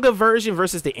manga version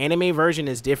versus the anime version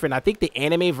is different. I think the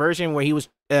anime version where he was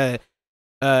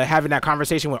having that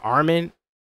conversation with Armin,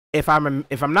 if I'm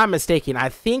not mistaken, I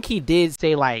think he did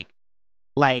say like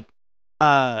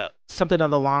something on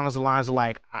the lines of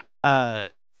like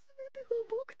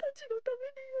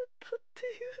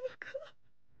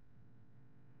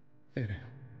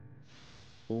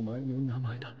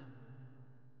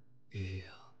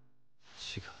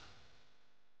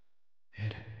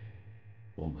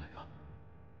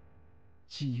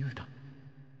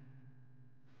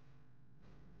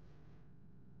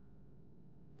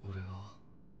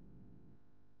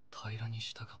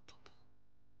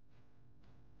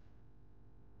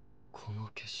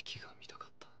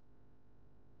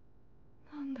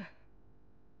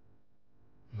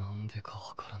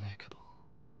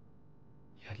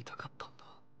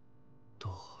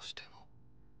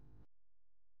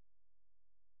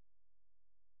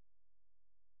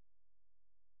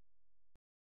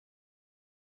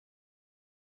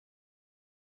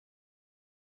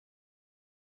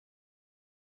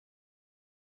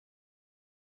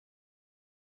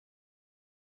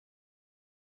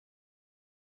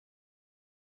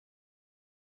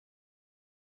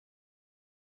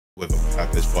with a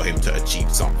purpose for him to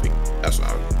achieve something. That's what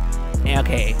I was.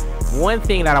 Okay, one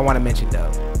thing that I want to mention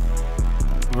though,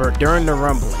 during the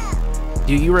rumbling,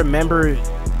 do you remember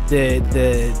the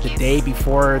day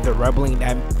before the rumbling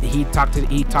that he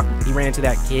ran into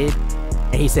that kid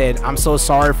and he said, "I'm so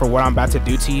sorry for what I'm about to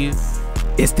do to you"?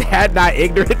 Is that not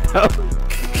ignorant though?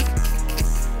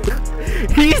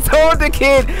 He told the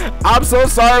kid, "I'm so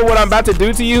sorry what I'm about to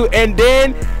do to you," and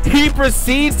then he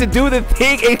proceeds to do the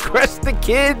thing and crush the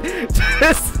kid.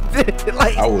 Just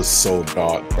like, I was so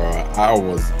dark, bro.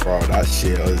 That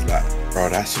shit. I was like, bro,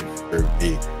 that shit was very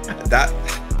big. That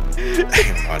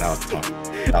was tough.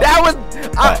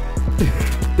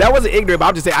 That wasn't ignorant, but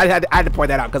I'm just saying I had to point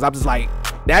that out because I'm just like,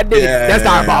 that nigga, that's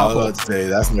diabolical. I was about to say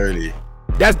that's nearly.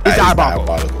 It's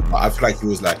diabolical. But I feel like he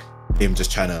was like him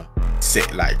just trying to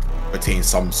retain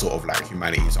some sort of like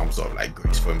humanity, some sort of like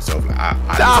grace for himself. Like,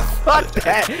 fuck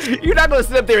that. You're not gonna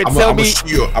sit up there and tell me.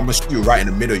 I'm gonna shoot you right in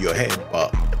the middle of your head,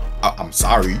 but I'm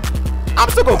sorry. I'm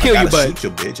still gonna kill you, but shoot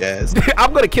your bitch ass.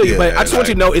 I'm gonna kill you, but I just want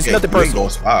you to know it's nothing personal.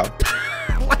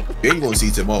 You ain't gonna see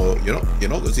tomorrow. You're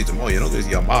not gonna see tomorrow. You're not gonna see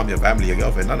your mom, your family, your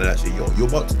girlfriend, none of that shit. You're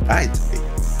about to die today.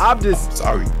 I'm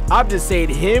sorry. I'm just saying,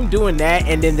 him doing that,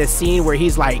 and then the scene where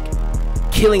he's like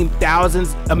killing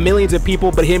thousands of millions of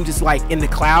people, but him just like in the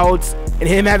clouds, and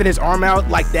him having his arm out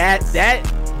like that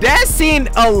scene,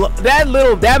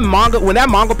 that manga, when that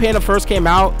manga panel first came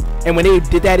out, and when they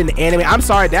did that in the anime, I'm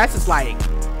sorry, that's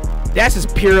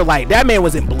just pure, like, that man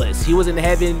was in bliss. He was in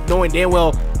heaven, knowing damn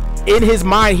well in his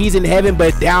mind he's in heaven,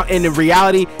 but down in the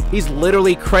reality he's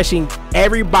literally crushing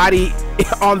everybody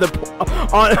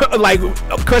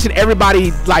crushing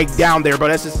everybody like down there, bro.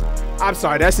 That's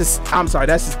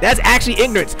actually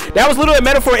ignorance. That was literally a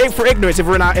metaphor for ignorance.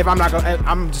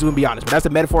 I'm just gonna be honest, but that's a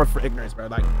metaphor for ignorance, bro.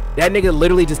 Like, that nigga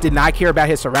literally just did not care about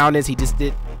his surroundings. He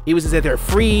was just there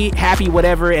free, happy,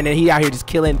 whatever, and then he out here just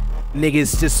killing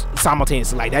niggas just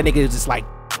simultaneously. Like, that nigga is just like,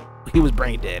 he was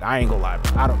brain dead. I ain't gonna lie,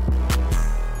 bro. I don't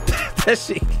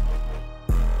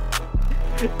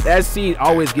that scene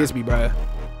always gets me, bro.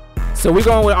 So we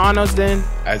going with Arnold's then?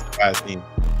 As a fire scene.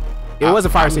 It was a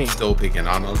fire scene. I'm still picking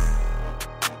Arnold.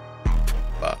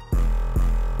 But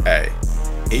hey,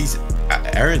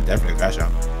 Aaron definitely crash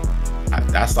out.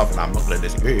 That's something I'm not gonna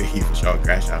disagree with. He for sure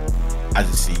crash out. I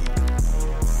just see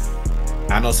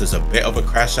Thanos is a bit of a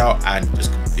crash out and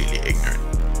just completely ignorant.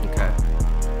 Okay.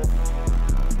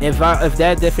 If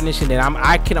that definition, then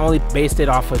I can only base it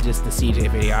off of just the CJ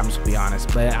video. I'm just gonna be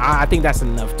honest, but I think that's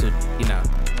enough to, you know.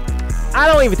 I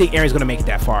don't even think Aaron's gonna make it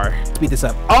that far. Speed this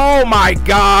up. Oh my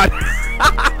god!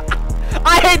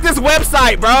 I hate this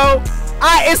website, bro.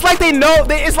 It's like they know.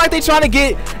 It's like they're trying to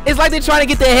get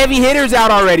the heavy hitters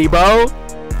out already, bro.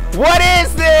 What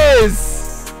is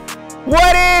this?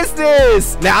 What is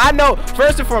this? Now I know.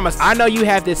 First and foremost, I know you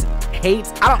have this hate.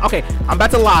 Okay, I'm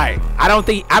about to lie. I don't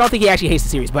think he actually hates the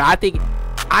series, but I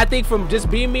think from just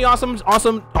being me on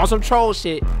some troll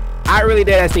shit, I really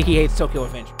did think he hates Tokyo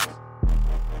Revengers.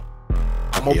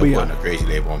 I'm gonna be on a crazy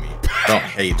label on me. I don't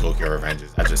hate Tokyo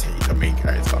Revengers. I just hate the main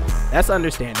character. That's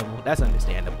understandable. That's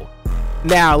understandable.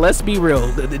 Now let's be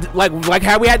real. Like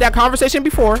how we had that conversation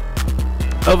before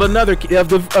of another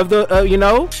you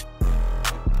know,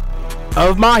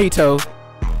 of Mahito.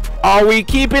 Are we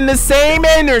keeping the same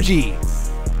energy?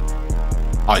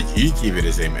 Are you keeping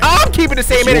the same energy? I'm keeping the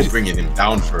same energy. You're bringing him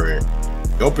down for it.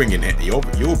 You're bringing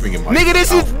Mahito. Nigga,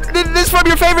 this is from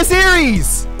your favorite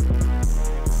series.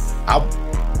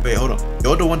 Wait, hold on.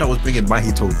 You're the one that was bringing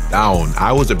Mahito down.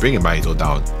 I wasn't bringing Mahito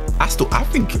down. I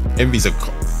think Envy's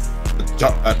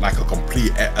like a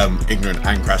complete ignorant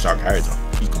and crash out character.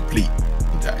 He's complete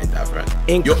in that front.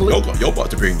 You're about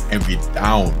to bring Envy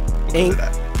down because of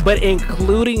that. But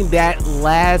including that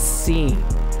last scene.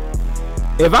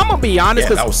 If I'm gonna be honest,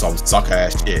 that was some sucker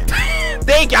ass shit.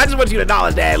 Thank you. I just want you to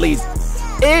acknowledge that at least.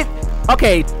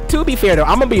 Okay, to be fair though,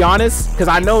 I'm gonna be honest, because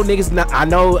I know niggas. I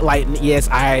know, like, yes,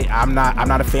 I'm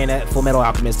not a fan of Full Metal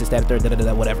Alchemist, this, that, third,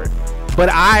 whatever. But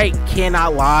I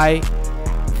cannot lie,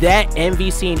 that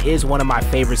Envy scene is one of my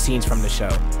favorite scenes from the show.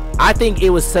 I think it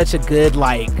was such a good,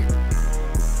 like,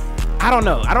 I don't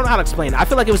know how to explain it. I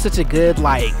feel like it was such a good,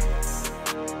 like,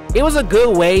 it was a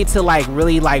good way to, like,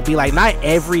 really, like, be like, not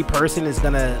every person is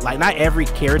gonna, like, not every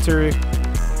character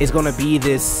is gonna be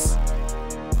this,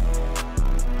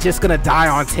 just gonna die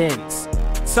on tens.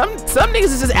 Some niggas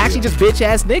is just actually just bitch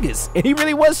ass niggas, and he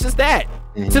really was just that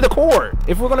to the core,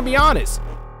 if we're gonna be honest.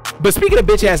 But speaking of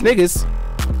bitch ass niggas,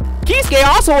 Kisuke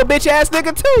also a bitch ass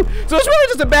nigga too, so it's really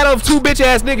just a battle of two bitch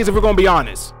ass niggas, if we're gonna be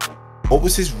honest. What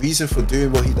was his reason for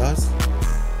doing what he does?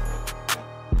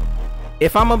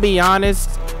 If I'm gonna be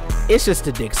honest, it's just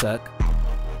a dick suck.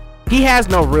 He has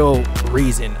no real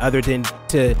reason other than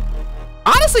to,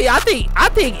 honestly, I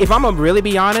think if I'm gonna really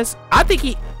be honest, I think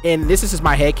he, and this is just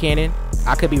my headcanon,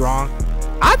 I could be wrong,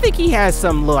 I think he has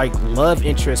some, like, love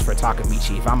interest for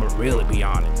Takamichi, if I'm gonna really be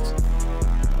honest.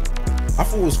 I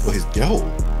thought it was for his girl,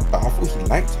 but I thought he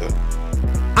liked her.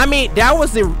 I mean, that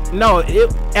was the, no,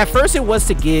 at first it was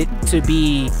to get to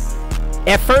be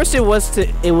At first, it was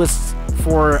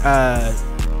for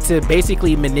to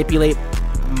basically manipulate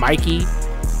Mikey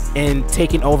and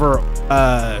taking over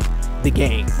the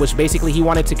gang, which basically he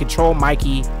wanted to control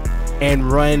Mikey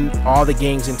and run all the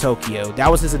gangs in Tokyo.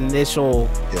 That was his initial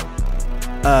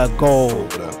goal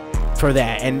for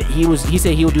that, and he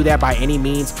said he would do that by any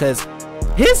means, because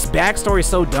his backstory is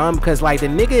so dumb. Because like the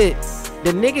nigga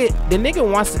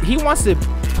wants to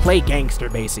play gangster,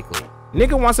 basically.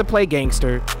 Nigga wants to play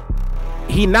gangster.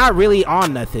 He not really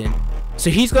on nothing, so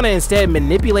he's gonna instead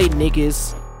manipulate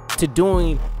niggas to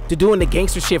doing the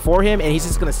gangster shit for him, and he's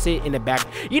just gonna sit in the back.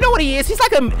 You know what he is? He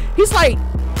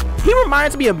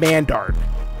reminds me of Mandark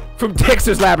from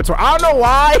Dexter's Laboratory. I don't know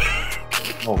why.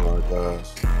 Oh my gosh.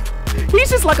 He's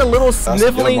just like a little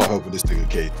sniveling. I'm not hoping this nigga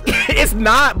Cage. It's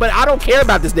not, but I don't care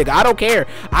about this nigga. I don't care.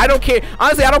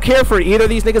 Honestly, I don't care for either of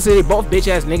these niggas. They both bitch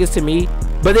ass niggas to me,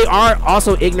 but they are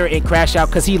also ignorant and Crash Out,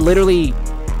 because he literally,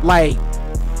 like,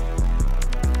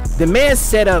 the man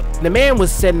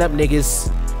was setting up niggas.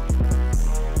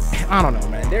 I don't know,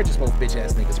 man. They're just both bitch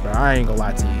ass niggas, bro. I ain't gonna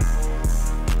lie to you.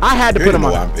 I had to put him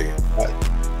on. I'm picking.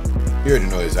 You already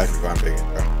know exactly what I'm picking,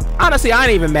 bro. Honestly, I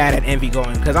ain't even mad at Envy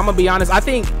going, because I'm gonna be honest, I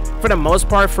think for the most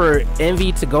part, for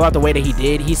Envy to go out the way that he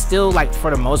did, he still, like,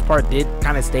 for the most part did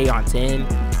kind of stay on 10.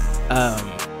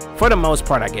 For the most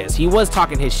part, I guess he was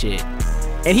talking his shit,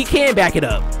 and he can back it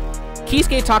up.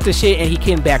 Kisuke talked his shit and he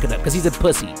can back it up, because he's a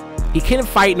pussy. He couldn't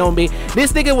fight nobody.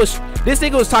 This nigga was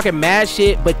talking mad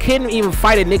shit, but couldn't even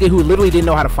fight a nigga who literally didn't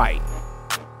know how to fight.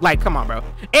 Like, come on, bro.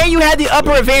 And you had the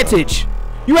upper advantage.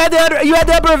 You had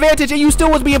the upper advantage, and you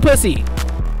still was being pussy.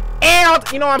 And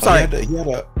you know, I'm sorry.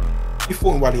 He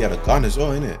fought while he had a gun as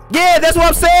well, innit? Yeah, that's what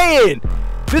I'm saying.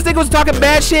 This nigga was talking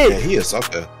bad shit. Yeah, he a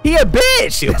sucker. He a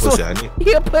bitch. He a pussy, ain't he?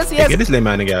 He a pussy. Get this lame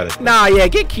man nigga out of here. Nah, yeah,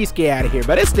 get Kisuke out of here.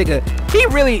 But this nigga, he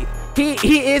really,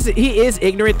 he is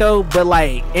ignorant though. But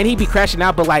like, and he be crashing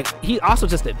out. But like, he also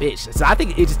just a bitch. So I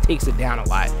think it just takes it down a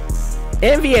lot.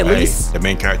 Envy at least. The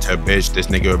main character, bitch. This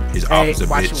nigga is opposite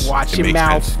bitch. Watch your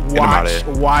mouth.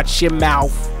 Watch your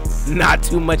mouth. Not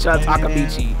too much on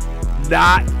Takamichi.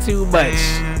 Not too much.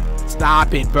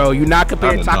 Stop it, bro. You're not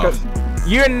comparing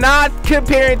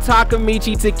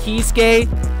Takamichi to Kisuke,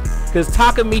 because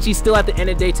Takamichi still at the end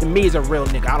of the day to me is a real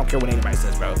nigga. I don't care what anybody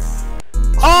says, bro.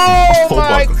 Oh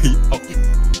my.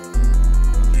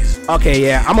 Okay,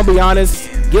 yeah. I'm gonna be honest.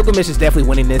 Gilgamesh is definitely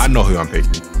winning this. I know who I'm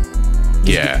picking.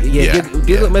 Yeah.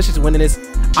 Gilgamesh is winning this.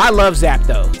 I love Zap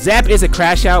though. Zap is a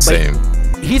Crash Out, but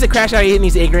he's a Crash Out and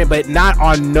he's ignorant, but not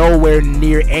on nowhere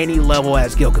near any level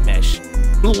as Gilgamesh.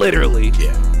 Literally.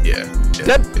 Yeah.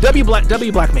 W Black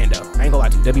Man though. I ain't gonna lie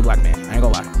to you. W Black Man. I ain't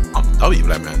gonna lie. I'm W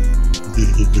Black Man.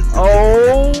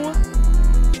 Oh.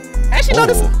 Actually, no.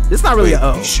 This is not really a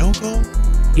O. Shogo?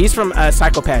 He's from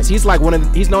Psychopaths. He's like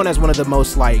he's known as one of the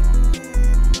most, like,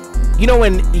 you know,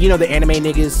 when the anime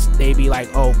niggas, they be like,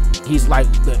 oh, he's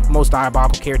like the most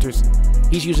diabolical characters.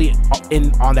 He's usually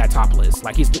on that top list.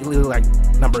 Like, he's literally like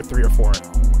number 3 or 4.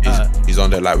 He's on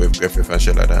there like with Griffith and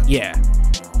shit like that. Yeah,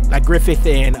 like Griffith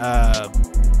and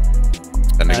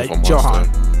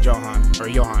Johan.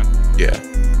 Yeah.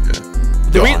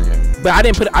 But I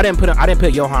didn't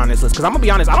put Johan on this list because I'm gonna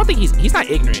be honest. I don't think he's not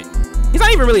ignorant. He's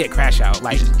not even really a Crash Out.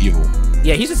 Like, he's just evil.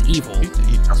 Yeah, he's just evil.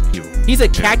 He's just evil. He's a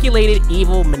calculated,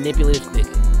 evil, manipulative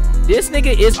nigga. This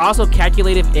nigga is also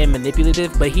calculative and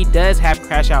manipulative, but he does have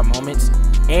Crash Out moments,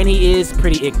 and he is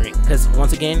pretty ignorant because,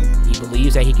 once again, he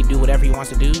believes that he can do whatever he wants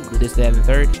to do. This, that, and the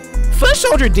third. Foot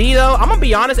Soldier D, though, I'm gonna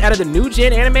be honest, out of the new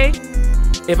gen anime,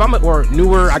 or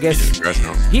newer, I guess,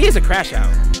 he is a Crash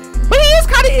Out. But he is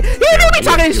kind of, he do be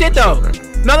talking his shit though.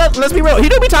 No, let's be real. He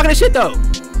do be talking his shit though.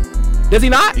 Does he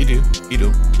not? He do.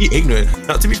 He ignorant.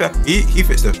 No, to be fair, he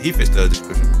fits the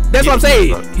description. That's what I'm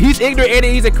saying. He's ignorant and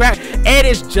he's a crash, and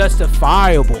it's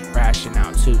justifiable crashing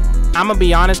out too. I'm gonna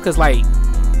be honest, cause like,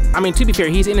 I mean, to be fair,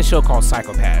 he's in a show called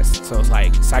Psychopaths, so it's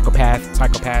like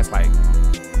Psychopaths. Like,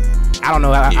 I don't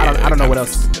know. I don't know what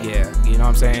else. Yeah, you know what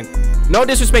I'm saying. No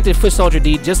disrespect to Foot Soldier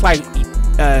D, just like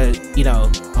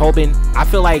Hoban. I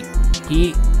feel like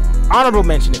he honorable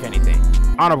mention, if anything.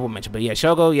 Honorable mention, but yeah,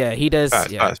 Shogo, yeah, he does.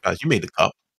 Fast. You made the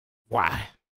cup. Why?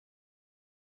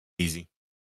 Easy.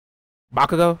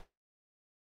 Bakugo?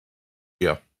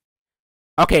 Yeah.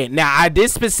 Okay, now I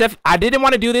didn't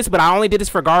want to do this, but I only did this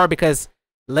for Gaara because,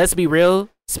 let's be real,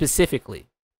 specifically,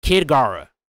 Kid Gaara.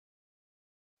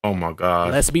 Oh my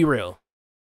god. Let's be real.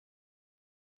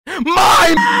 My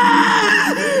blood!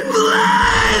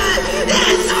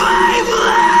 It's my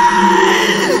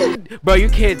blood! Bro, you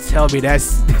can't tell me that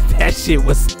shit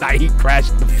was like he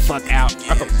crashed the fuck out,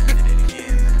 bro.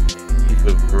 He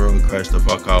really crashed the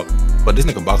fuck out. But this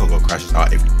nigga Bakugo crashes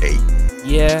out every day.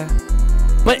 Yeah.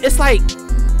 But it's like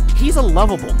he's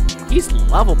lovable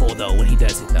though when he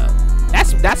does it though.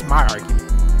 That's my argument.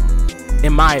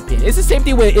 In my opinion. It's the same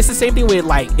thing with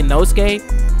like Inosuke.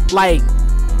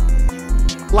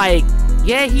 Like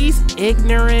yeah, he's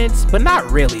ignorant, but not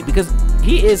really, because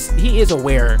he is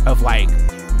aware of like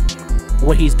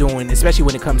what he's doing, especially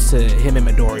when it comes to him and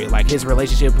Midoriya, like his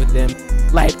relationship with them.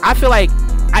 Like I feel like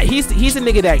he's a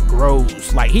nigga that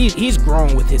grows. Like he's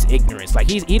grown with his ignorance. Like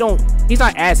he's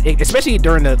not as, especially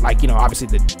during the, like, you know,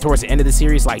 obviously towards the end of the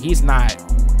series, like he's not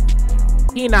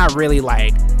really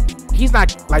like, he's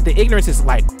not like, the ignorance is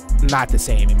like not the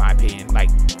same in my opinion. Like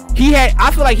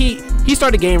I feel like he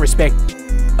started to gain respect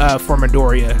for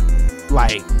Midoriya,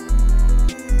 like,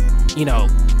 you know,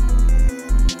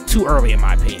 too early in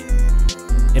my opinion.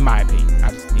 I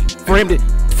just think for him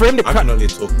to I can only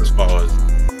talk as far as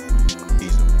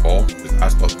season 4, because I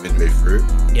stopped midway through.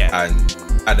 Yeah. And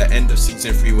at the end of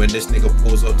season 3, when this nigga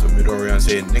pulls up to Midoriya and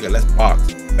saying, "Nigga, let's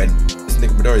box," when this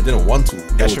nigga Midoriya didn't want to,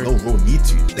 there was no real need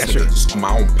to. That's just on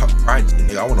my own pride,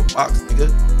 nigga. I want to box, nigga.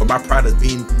 But my pride has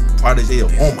been pride is here.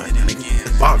 Oh my nigga,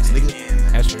 let's box, nigga.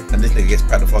 That's true. And this nigga gets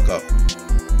packed the fuck up.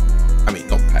 I mean,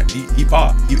 not packed. He was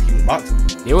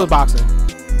boxing. It was boxing.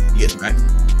 He gets smacked.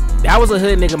 That was a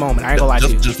hood nigga moment. I ain't gonna lie to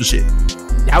you. Just for shit.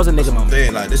 That was a nigga moment.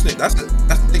 Saying, like, this nigga, that's the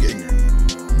nigga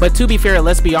ignorant. But to be fair,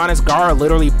 let's be honest, Gar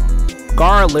literally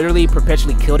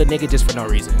perpetually killed a nigga just for no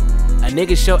reason.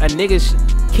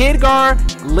 Kid Gar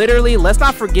literally, let's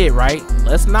not forget, right?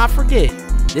 Let's not forget,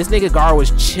 this nigga Gar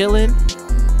was chilling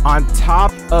on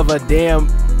top of a damn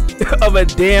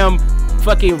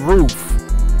fucking roof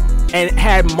and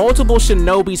had multiple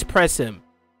shinobis press him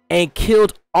and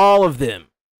killed all of them.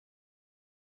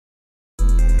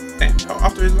 Damn,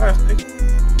 after his life, nigga.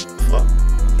 Fuck.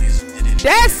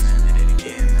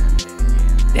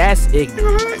 That's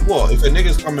ignorant. What? If a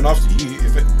nigga's coming after you,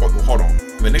 hold on.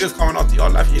 If a nigga's coming after your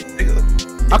life, you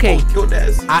nigga. Okay. Killed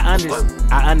theirs. I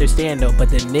understand though, but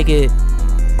the nigga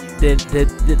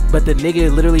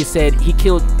literally said he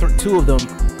killed 2 of them,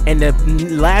 and the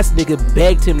last nigga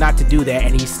begged him not to do that,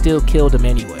 and he still killed him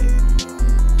anyway.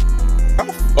 How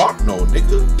the fuck no,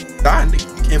 nigga? Die, nigga.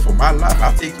 You came for my life.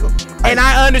 I'll take you. And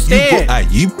I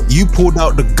understand. You pulled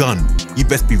out the gun. You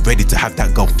best be ready to have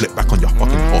that gun flip back on your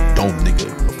fucking hot dome, nigga.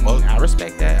 The fuck? I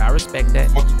respect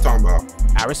that. What you talking about?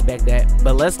 I respect that.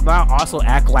 But let's not also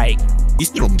act like he's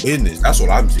still on business. That's what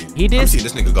I'm seeing. He did. I'm seeing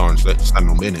this nigga going stand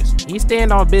on business. He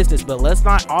stand on business, but let's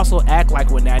not also act like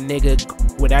when that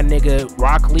nigga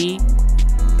Rock Lee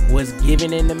was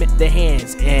giving in the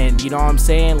hands, and you know what I'm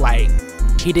saying, like,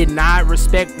 he did not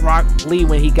respect Rock Lee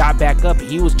when he got back up.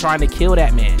 He was trying to kill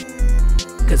that man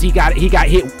because he got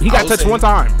touched one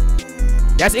time.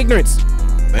 That's ignorance.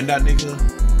 When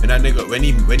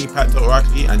he packed up Rock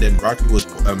Lee, and then Rock Lee was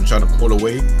trying to pull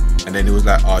away, and then he was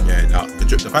like, "Oh yeah, no,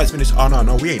 the fight's finished. Oh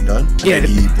no, we ain't done." And then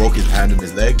he broke his hand and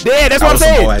his leg. Yeah, that's what I'm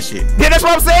saying. Yeah, that's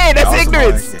what I'm saying. That's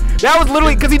ignorance. That was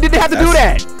literally because he didn't have to do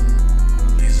that.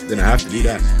 He didn't have to do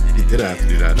that. He didn't have to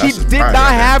do that. He did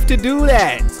not have to do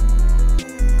that.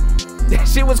 That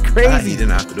shit was crazy. He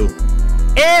didn't have to do.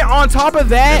 And on top of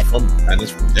that,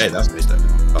 that's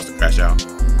the crash out.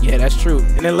 Yeah, that's true.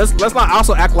 And then let's not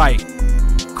also act like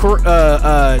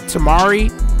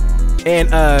Tamari and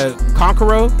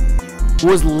Konkoro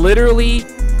was literally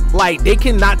like, they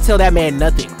cannot tell that man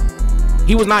nothing.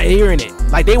 He was not hearing it.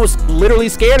 Like, they was literally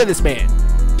scared of this man.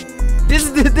 This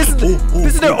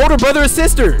is their older brother or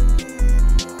sister.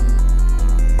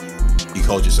 You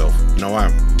called yourself. You know why?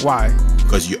 Why?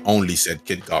 Because you only said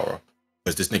Kid Gara.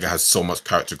 Because this nigga has so much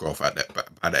character growth at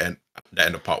the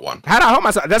end of part 1. How did I help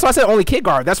myself? That's why I said only Kid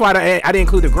Gara. That's why I didn't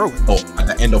include the growth. Oh, at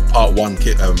the end of part 1,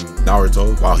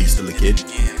 Naruto, while he's still a kid,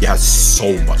 he has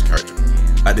so much character.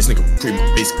 Like, this nigga pretty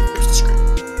much basically flips the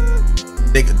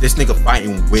script. This nigga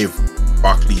fighting with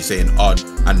Rock Lee saying, "Oh,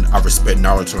 and I respect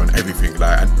Naruto and everything."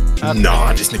 Like,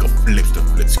 nah, this nigga flips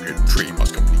the script pretty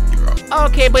much completely, bro.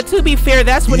 Okay, but to be fair,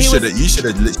 that's what you should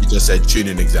have literally just said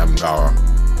tuning exam Gara.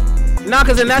 No,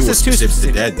 because then that's just too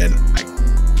specific.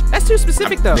 That's too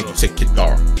specific, though. You said Kid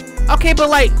Gara. Okay,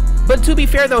 but to be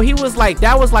fair though, he was like,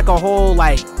 that was like a whole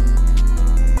like.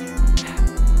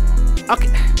 Okay,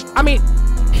 I mean,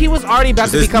 he was already about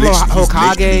to become a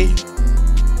Hokage.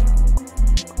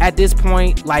 At this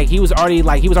point, like he was already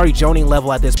Jonin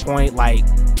level at this point. Like,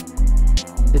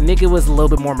 the nigga was a little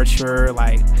bit more mature.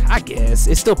 Like, I guess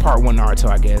it's still part 1 Naruto.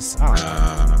 I guess. I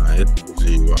don't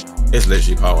know. It's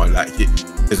literally part 1. Like,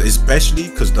 especially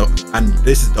because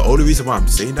this is the only reason why I'm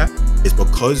saying that is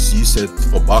because you said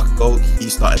for Bakugo he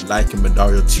started liking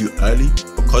Midoriya too early.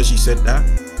 Because you said that,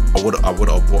 I would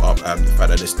have brought up the fact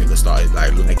that this nigga started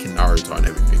like liking Naruto and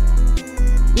everything.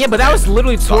 Yeah, but that was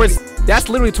literally towards that's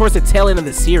literally towards the tail end of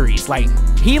the series. Like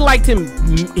he liked him.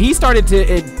 He started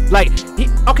to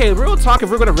okay. Real talk. If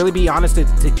we're gonna really be honest, for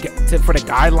the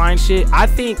guideline shit, I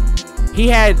think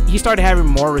he started having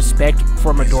more respect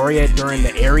for Midoriya during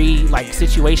the Eri like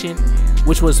situation,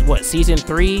 which was what, season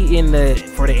 3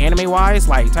 for the anime wise,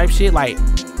 like type shit. Like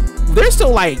they're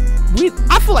still like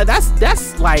I feel like that's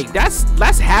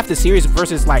half the series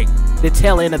versus like the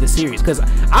tail end of the series, because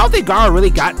I don't think Gaara really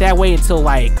got that way until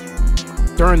like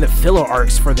during the filler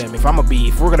arcs for them. If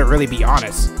we're gonna really be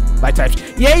honest, like type.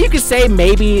 Yeah, you could say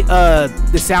maybe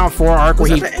the Sound 4 arc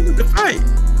where at the end of the fight.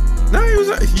 No, it was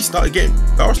like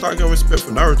Gaara started getting respect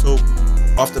for Naruto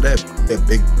after their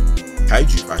big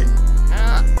kaiju fight.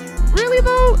 Really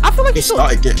though, I feel like he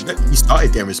started getting respect.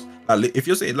 Like, if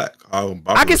you're saying like,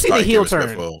 I can see the heel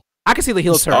turn. I can see the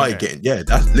heel turn.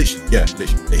 That's literally,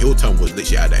 the heel turn was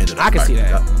literally at the end of the fight. I can see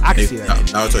that. I can see that.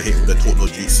 Naruto hit with the Talk no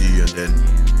Jutsu and then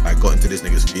like got into this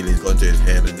nigga's feelings, got into his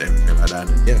head and everything like that.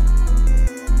 And,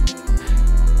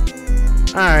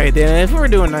 Alright then, if we're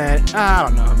doing that, I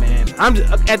don't know, man. I'm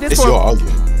just, at this point. It's your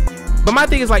argument. But my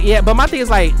thing is like,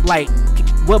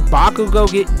 what Bakugo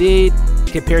did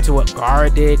compared to what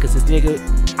Gaara did, because this nigga,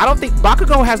 I don't think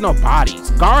Bakugo has no bodies.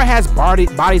 Gaara has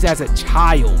bodies as a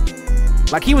child.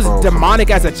 Like he was demonic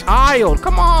as a child.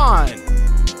 Come on.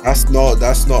 That's not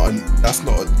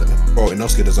bro.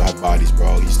 Inosuke doesn't have bodies,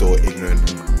 bro. He's still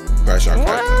ignorant and crash out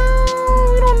character.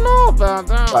 We don't know about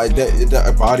that. Like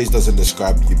the bodies doesn't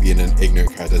describe you being an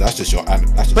ignorant character. That's just your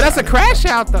anime. But that's a crash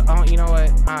out. Oh, you know what?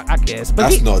 I guess. But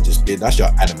that's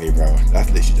your anime, bro. That's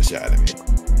literally just your anime.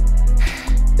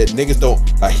 Niggas don't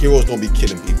like heroes don't be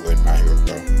killing people in My Hero,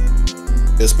 bro.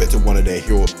 They're expecting one of their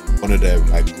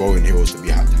like growing heroes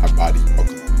to have bodies, bro.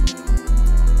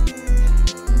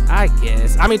 I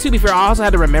guess. I mean, to be fair, I also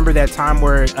had to remember that time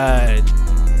where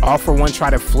All For One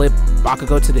tried to flip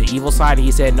Bakugo to the evil side, and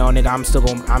he said, "No, nigga, I'm still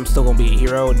gonna be a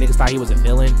hero." Niggas thought he was a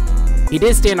villain. He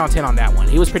did stand on 10 on that one.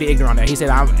 He was pretty ignorant on that. He said,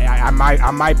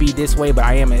 "I might be this way, but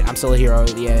I'm still a hero."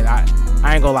 Yeah,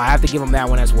 I ain't gonna lie. I have to give him that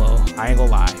one as well. I ain't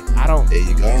gonna lie. I don't. There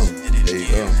you go.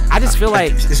 I just feel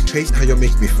like it's crazy how you're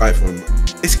making me fight for him.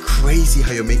 It's crazy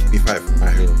how you're making me fight for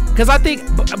My Hero. Because I think,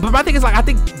 but my thing is like, I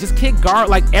think just Kid Gaara,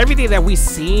 like everything that we've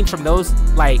seen from those,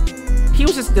 like he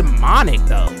was just demonic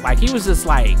though. Like he was just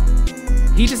like,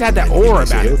 he just had that aura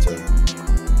about it.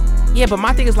 Yeah, but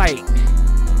my thing is like,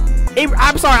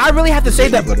 I'm sorry, I really have to say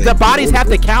that the bodies have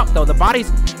to count though. The bodies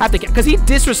have to count because he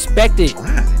disrespected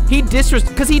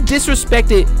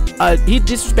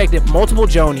multiple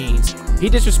Jonins. He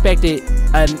disrespected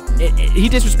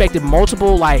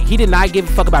multiple, like he did not give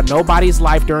a fuck about nobody's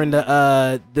life during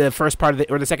the first part of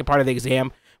the second part of the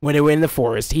exam when they were in the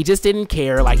forest. He just didn't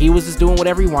care. Like he was just doing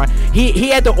whatever he wanted. He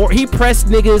pressed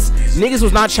niggas. Niggas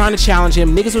was not trying to challenge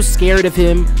him. Niggas was scared of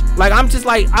him. Like I'm just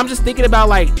thinking about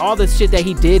like all the shit that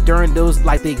he did during those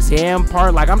like the exam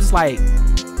part. Like I'm just like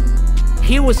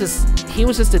he was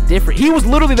just a different. He was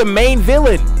literally the main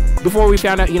villain. Before we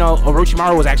found out, you know,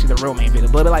 Orochimaru was actually the real main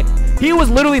villain, but like he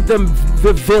was literally the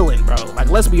villain, bro. Like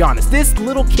let's be honest, this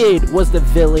little kid was the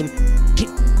villain.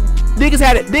 Niggas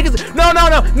had it.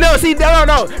 No. See,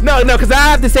 no. Because I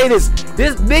have to say this.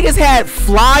 This niggas had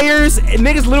flyers. And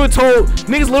niggas literally told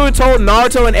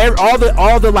Naruto and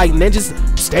all the like ninjas,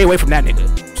 stay away from that nigga.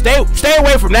 Stay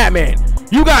away from that man.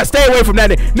 You gotta stay away from that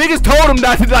nigga. Niggas told him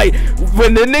not to, like,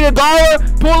 when the nigga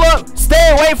Gaara pull up,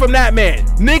 stay away from that man.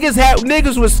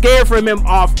 Niggas was scared from him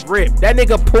off rip. That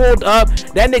nigga pulled up.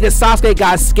 That nigga Sasuke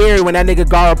got scared when that nigga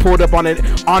Gaara pulled up on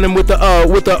him with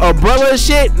the umbrella and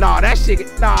shit. Nah, that shit.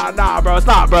 Nah, bro.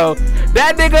 Stop, bro.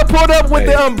 That nigga pulled up with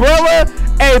the umbrella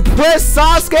and pressed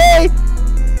Sasuke.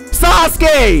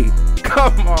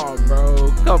 Come on, bro.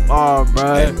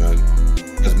 Hey, man.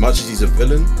 As much as he's a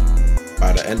villain,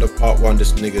 by the end of part 1,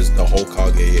 this nigga's the whole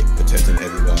Hokage, protecting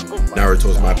everyone.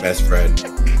 Naruto's my best friend.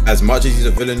 As much as he's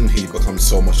a villain, he becomes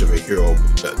so much of a hero,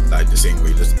 like the same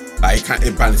way. Just like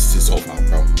it balances itself out,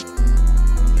 bro.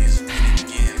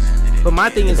 But my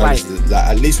thing is like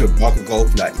at least with Bakugo,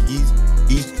 like he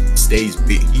stays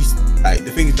big. He's like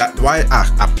the thing is that why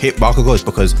I pick Bakugo is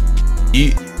because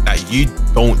you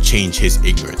don't change his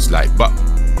ignorance. Like, but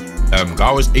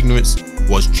Gaara's ignorance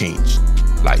was changed.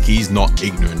 Like he's not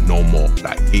ignorant no more.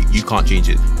 Like you can't change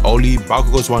it. Only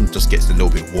Bakugo's one just gets a little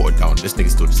bit watered down. This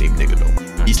nigga's still the same nigga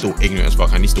though. He's still ignorant as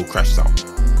fuck and he still crashes out.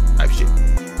 Type shit.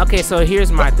 Okay, so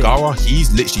here's my thing. Gaara,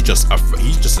 he's literally just like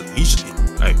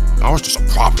Gaara's just a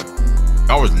problem.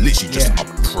 Gaara's literally just a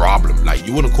problem. Like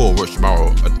you wouldn't call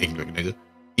Orochimaru an ignorant nigga.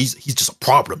 He's just a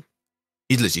problem.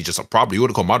 He's literally just a problem. You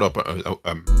wouldn't call Madara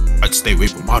I'd stay away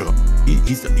from Madara.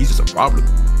 He's just a problem.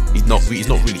 He's not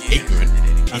really ignorant.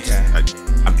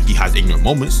 He has ignorant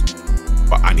moments,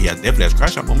 and he definitely has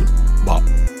crash out moments, but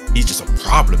he's just a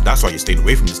problem. That's why you stayed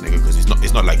away from this nigga, because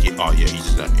it's not like he's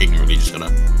just ignorantly just gonna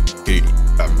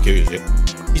kill you shit.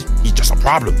 He's just a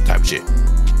problem type shit.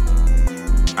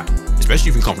 Especially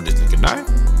if you come from this nigga now.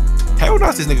 Hell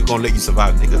no, this nigga gonna let you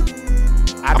survive, nigga.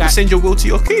 I'm gonna send your will to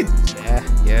your kid.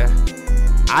 Yeah.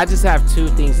 I just have two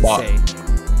things to say.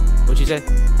 What you say?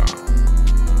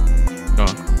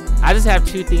 I just have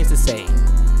two things to say.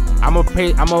 I'm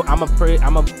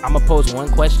gonna pose one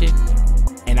question,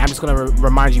 and I'm just gonna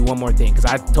remind you one more thing, because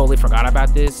I totally forgot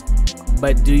about this.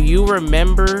 But do you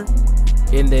remember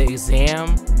in the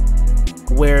exam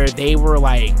where they were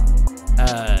like,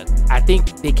 I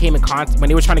think they came in contact when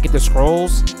they were trying to get the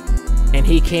scrolls, and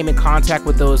he came in contact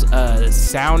with those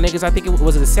sound niggas. I think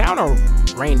was it the sound or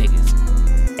rain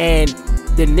niggas, and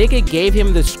the nigga gave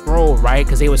him the scroll, right,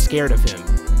 because they were scared of him,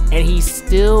 and he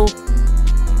still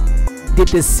did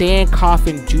the sand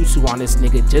coffin jutsu on this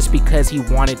nigga just because he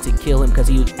wanted to kill him, because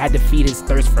he had to feed his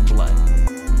thirst for blood.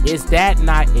 Is that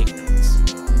not ignorance?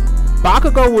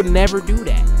 Bakugo would never do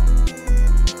that.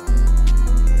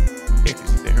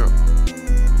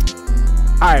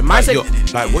 Alright,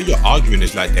 what you're arguing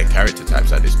is like their character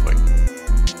types at this point.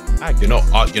 You're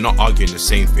not arguing the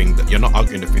same thing you're not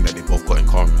arguing the thing that they both got in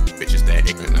common, which is they're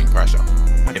ignorant and crash out.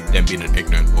 Them being an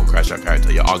ignorant or crash out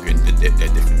character, you're arguing that they're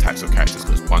different types of characters,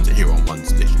 because one's a hero and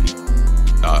one's literally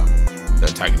the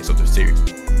antagonist of the series.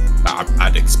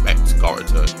 I'd expect Gaara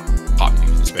to pop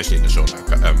things, especially in the show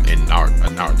like in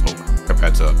Naruto,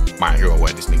 compared to My Hero,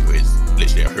 where this nigga is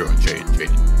literally a hero and traded.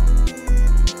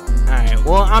 Alright,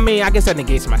 well, I mean, I guess that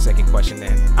negates my second question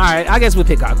then. Alright, I guess we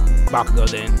pick up Bakugo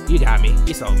then. You got me.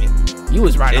 You sold me. You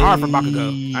was riding hard for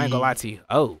Bakugo. I ain't gonna lie to you.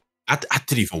 Oh. I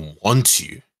didn't even want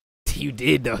to. You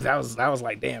did though. That was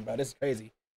like, damn, bro, this is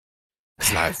crazy.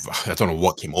 It's like, I don't know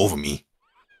what came over me.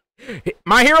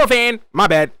 My Hero fan. My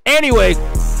bad. Anyway.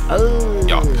 I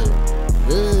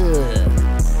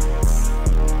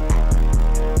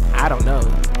don't know.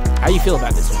 How you feel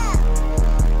about this one?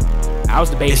 I was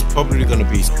debating. It's probably going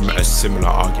to be a similar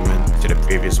argument to the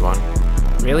previous one.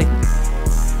 Really?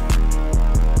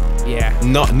 Yeah.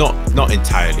 Not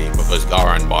entirely, because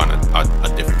Gaara and Ban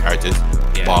are different characters.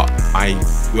 Yeah. But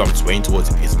who I'm swaying towards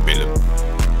is Milim,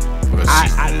 because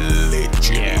she's literally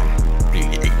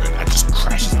completely ignorant and just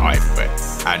crashes out everywhere.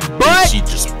 And she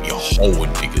just be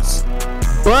hoeing niggas.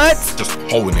 But just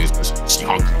hoeing niggas because she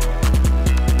hungry.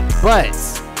 But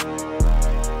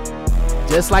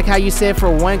just like how you said for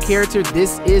one character,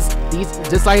 just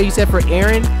like you said for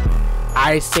Eren,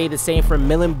 I say the same for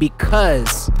Milim,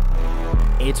 because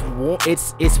it's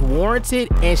warranted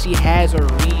and she has a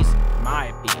reason, in my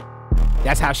opinion.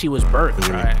 That's how she was birthed,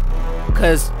 right?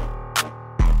 Because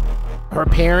her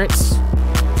parents,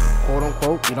 quote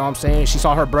unquote, you know what I'm saying? She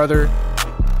saw her brother.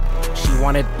 She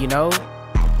wanted,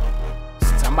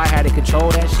 somebody had to control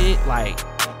that shit. Like,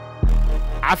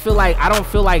 I don't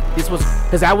feel like this was,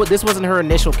 because this wasn't her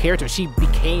initial character. She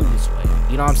became this way.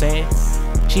 You know what I'm saying?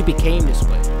 She became this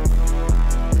way.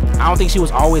 I don't think she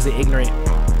was always an ignorant,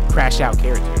 crash out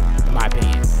character, in my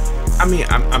opinion. I mean,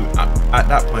 I'm at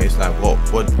that point. It's like,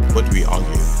 what do we argue?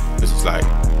 Because it's like,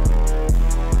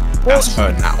 that's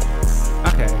her now.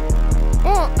 Okay.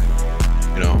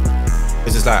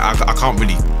 It's just like I can't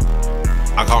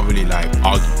really like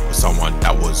argue with someone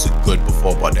that was good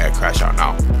before, but they're crash out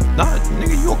now. Nah,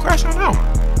 nigga, you're crash out now.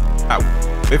 Like,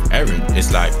 with Eren,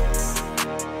 it's like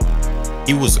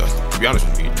he was, to be honest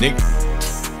with you, Nick.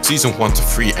 Season 1 to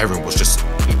 3, Eren was just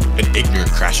an ignorant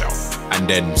crash out. And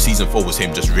then season 4 was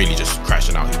him just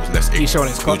crashing out. He was less ignorant. He's showing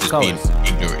his colors. Being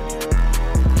ignorant.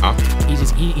 Huh? He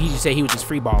just said he was just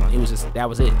free balling. It was just, that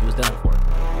was it. It was done for.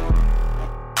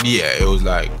 Yeah, it was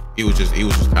like he was just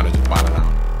kind of just wilding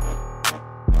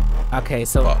out. Okay,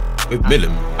 so but with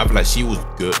Milim, I feel like she was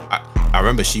good. I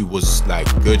remember she was like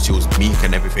good. She was meek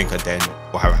and everything, and then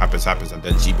whatever happens, and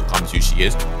then she becomes who she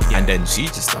is, and then she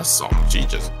just does something.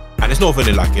 And it's not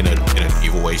really like in an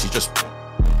evil way. She's just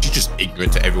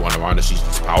ignorant to everyone around her. She's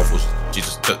just powerful. She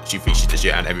thinks she's the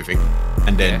shit and everything.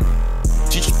 And then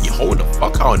she just be holding the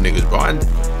fuck out of niggas, bro. And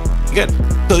again,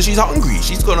 so she's hungry.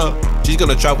 She's gonna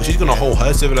travel. She's gonna hold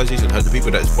her civilization, the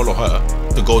people that follow her,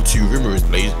 to go to Rimura's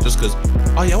place just because.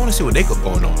 Oh yeah, I want to see what they got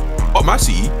going on. But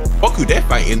Massey, fuck who they're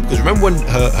fighting. Because remember when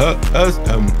her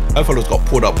followers got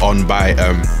pulled up on by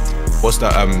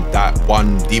that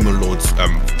one demon lord's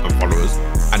followers,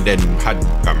 and then had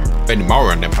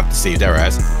Benimaru and them had to save their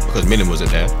ass because Milim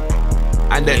wasn't there,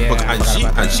 and then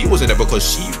she wasn't there because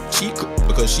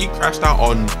she crashed out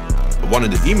on one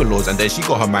of the demon lords, and then she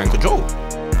got her mind controlled.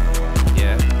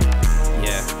 Yeah.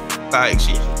 Like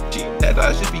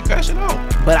let that just be crashing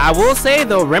out. But I will say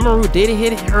though, Rimuru did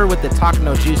hit her with the Talk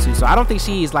no Jutsu, so I don't think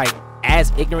she's like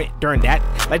as ignorant during that.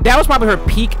 Like that was probably her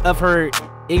peak of her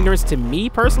ignorance to me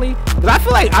personally, because I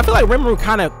feel like Rimuru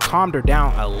kind of calmed her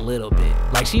down a little bit.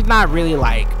 Like she's not really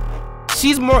like,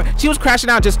 she was crashing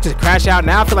out just to crash out.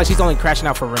 Now I feel like she's only crashing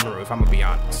out for Rimuru, if I'm gonna be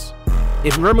honest.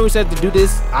 If Rimuru said to do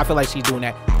this, I feel like she's doing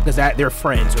that because they're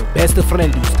friends or best of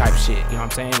friends type shit. You know what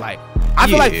I'm saying? Like I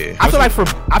feel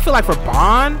like for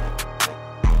Bond,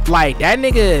 like that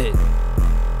nigga,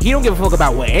 he don't give a fuck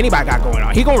about what anybody got going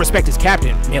on. He gonna respect his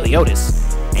captain,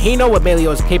 Meliodas, and he know what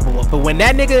Meliodas is capable of. But when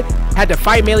that nigga had to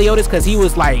fight Meliodas because he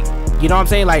was like, you know what I'm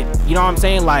saying? Like, you know what I'm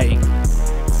saying? Like,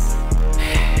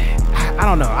 I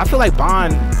don't know. I feel like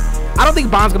Bond, I don't think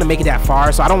Bond's gonna make it that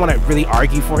far, so I don't want to really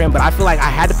argue for him, but I feel like I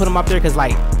had to put him up there because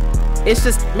like it's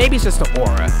just, maybe it's just the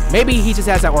aura. Maybe he just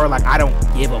has that aura like I don't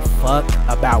give a fuck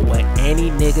about what any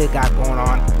nigga got going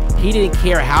on. He didn't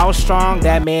care how strong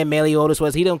that man Meliodas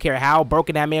was. He didn't care how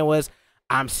broken that man was.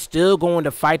 I'm still going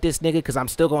to fight this nigga because I'm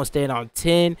still going to stand on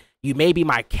 10. You may be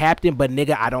my captain, but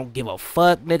nigga, I don't give a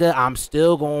fuck, nigga. I'm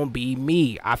still going to be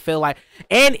me. I feel like,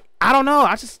 and I don't know.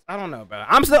 I don't know, bro.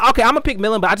 I'm still, okay, I'm going to pick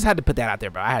Millen, but I just had to put that out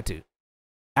there, bro. I had to,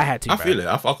 I bro. feel it.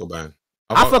 I fuck with man.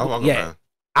 Yeah.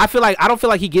 I feel like, I don't feel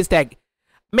like he gets that.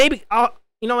 Maybe,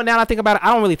 you know what, now that I think about it,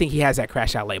 I don't really think he has that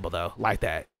crash out label, though, like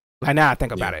that. Like, now I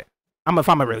think about it. If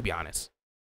I'm gonna really be honest.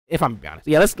 If I'm gonna be honest.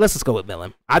 Yeah, let's just go with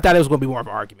Millen. I thought it was gonna be more of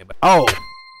an argument, but oh,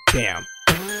 damn.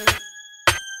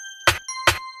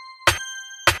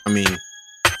 I mean,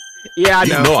 yeah, I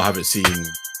know. You know I haven't seen.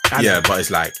 Yeah, but it's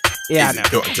like, yeah, I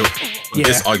know.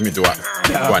 This argument, do I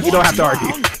you don't have to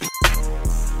argue.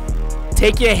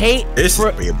 Take your hate. It's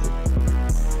debatable.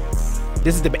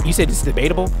 This is you said this is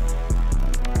debatable?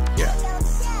 Yeah.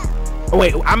 Oh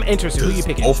wait, I'm interested. Who you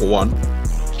picking? 0 for 1.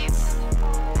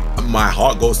 My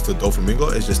heart goes to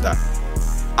Doflamingo. It's just that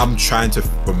I'm trying to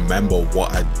remember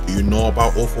what I do know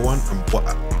about 0 for 1, and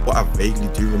what I vaguely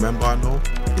do remember I know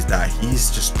is that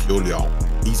he's just purely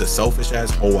he's a selfish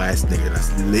ass whole ass nigga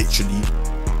that's literally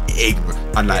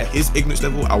ignorant, and like his ignorance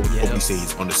level I would probably say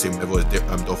he's on the same level as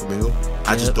Doflamingo.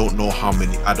 I just don't know how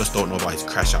many. I just don't know about his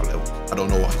crash out level. I don't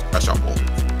know what his crash out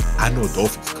moments. I know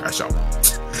Dolphin's crash out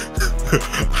moments.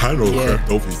 I know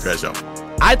Dolphin's crash out.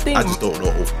 I just don't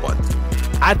know 0 for 1.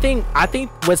 I think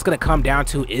what's gonna come down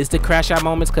to is the crash out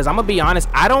moments, because I'm gonna be honest,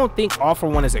 I don't think All for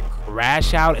One is a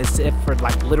crash out except for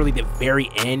like literally the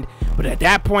very end. But at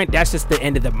that point, that's just the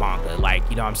end of the manga, like,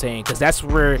 you know what I'm saying? Because that's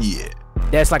where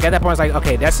that's like, at that point it's like,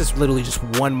 okay, that's just literally just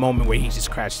one moment where he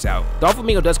just crashes out.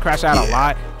 Doflamingo does crash out a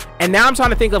lot, and now I'm trying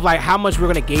to think of like how much we're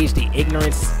gonna gauge the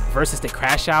ignorance versus the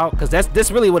crash out, because that's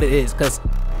really what it is. Because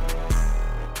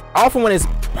All for One is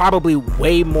probably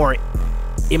way more,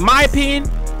 in my opinion,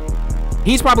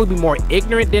 he's probably more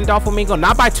ignorant than Doflamingo,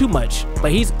 not by too much,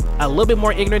 but he's a little bit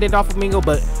more ignorant than Doflamingo.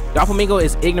 But Doflamingo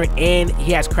is ignorant and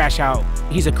he has crash out.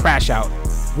 He's a crash out.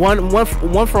 One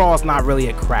for all is not really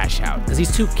a crash out because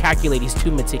he's too calculated, he's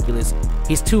too meticulous,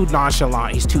 he's too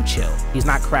nonchalant, he's too chill. He's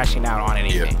not crashing out on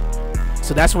anything.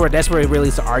 So that's where it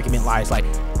really the argument lies. Like,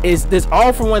 is this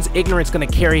All for One's ignorance gonna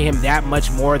carry him that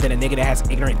much more than a nigga that has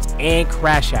ignorance and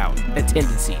crash out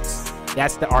tendencies?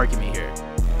 That's the argument here.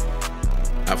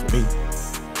 Not for me.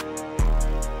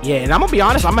 Yeah, and I'm gonna be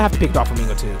honest, I'm gonna have to pick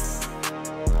Doflamingo too.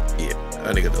 Yeah,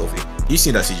 that nigga Dolphy. You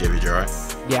seen that CJ video, right?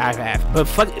 Yeah, I have. But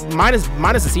fuck, minus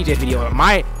the CJ video.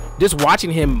 Just watching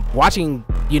him,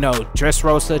 you know,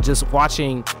 Dressrosa, just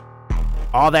watching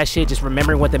all that shit, just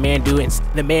remembering what the man do and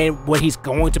the man what he's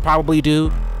going to probably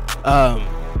do.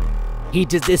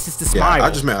 This is the smile. Yeah,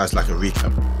 I just meant as like a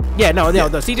recap. Yeah, no,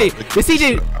 the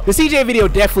CJ video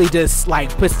definitely just like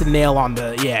puts the nail on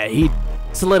the, he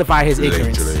solidified his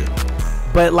ignorance.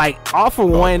 But like All for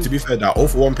One, to be fair, that 0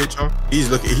 for 1 picture, he's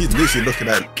literally looking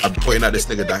at, I'm pointing at this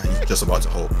nigga that he's just about to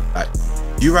hold. Like,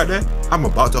 you right there, I'm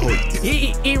about to hold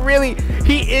you.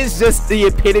 He is just the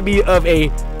epitome of a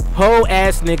hoe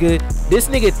ass nigga. This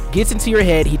nigga gets into your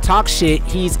head, he talks shit,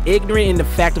 he's ignorant in the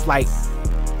fact of like,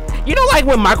 you know, like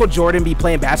when Michael Jordan be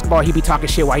playing basketball, he be talking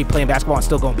shit while he playing basketball and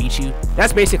still gonna beat you.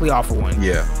 That's basically All for One.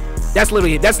 Yeah. That's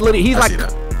literally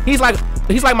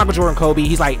he's like Michael Jordan, Kobe.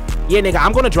 He's like, yeah, nigga,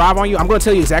 I'm gonna drive on you. I'm gonna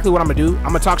tell you exactly what I'm gonna do. I'm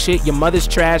gonna talk shit. Your mother's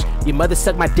trash. Your mother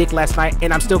sucked my dick last night,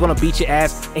 and I'm still gonna beat your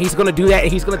ass. And he's gonna do that,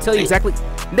 and he's gonna tell you exactly.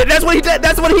 That's what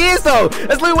he is, though.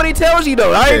 That's literally what he tells you,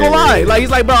 though. I ain't gonna lie. Like, he's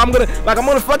like, bro, I'm gonna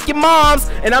fuck your moms,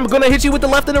 and I'm gonna hit you with the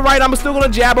left and the right. I'm still gonna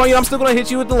jab on you. I'm still gonna hit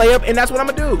you with the layup, and that's what I'm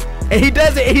gonna do. And he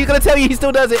does it, and he's gonna tell you he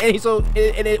still does it,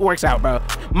 and it works out, bro.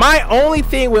 My only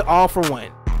thing with All for One,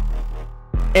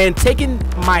 and taking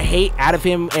my hate out of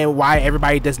him and why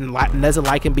everybody doesn't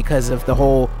like him because of the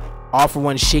whole All for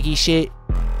One shiggy shit,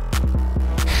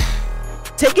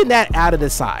 taking that out of the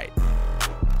side,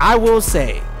 I will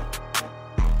say,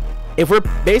 if we're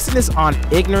basing this on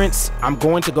ignorance, I'm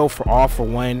going to go for All For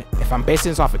One. If I'm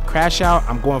basing this off of Crash Out,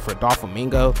 I'm going for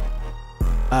Doflamingo.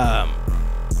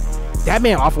 That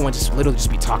man All For One just literally just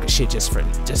be talking shit just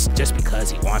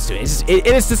because he wants to.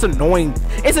 It's just annoying.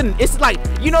 It's like,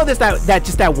 you know,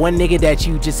 that one nigga that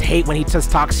you just hate when he just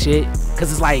talks shit,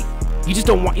 because it's like you just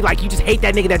don't want, like, you just hate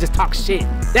that nigga that just talks shit.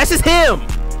 That's just him.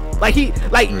 Like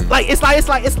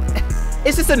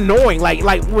it's just annoying. Like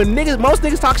when most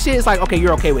niggas talk shit, it's like, okay,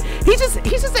 you're okay with it. He's just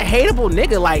a hateable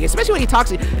nigga. Like, especially when he talks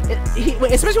shit.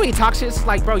 It's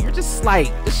like, bro, you're just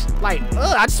like,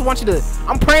 I just want you to.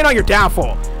 I'm praying on your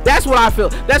downfall. That's what I feel.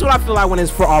 That's what I feel like when it's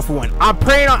for All For One.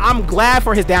 I'm glad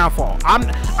for his downfall.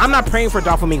 I'm not praying for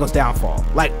Doflamingo's downfall.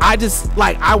 Like, I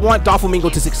want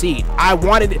Doflamingo to succeed. I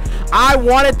wanted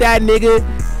that nigga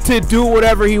to do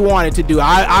whatever he wanted to do.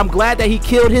 I'm glad that he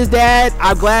killed his dad.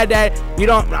 I'm glad that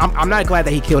I'm not glad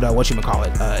that he killed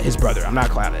his brother. I'm not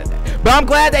glad at that. But I'm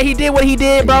glad that he did what he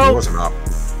did, bro. He wasn't up.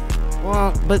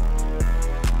 Well, but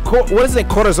what is it?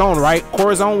 Corazon, right?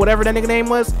 Corazon, whatever that nigga name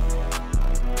was.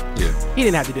 Yeah. He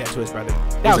didn't have to do that to his brother.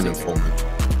 That was an informant.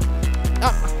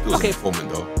 He was okay. an informant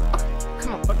though.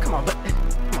 Come on.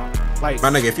 Like,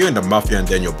 man, nigga, if you're in the mafia and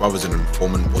then your brother's an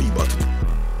informant, what you about to do?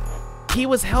 he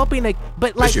was helping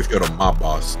but like, especially if you're the mob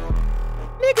boss.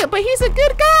 Nigga, but he's a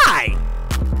good guy.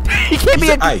 He can't be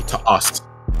to us.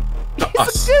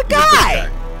 He's a good guy.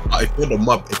 If you're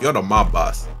the mob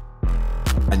boss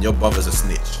and your brother's a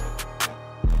snitch.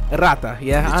 Rata,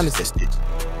 yeah, I understand.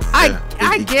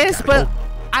 I guess, but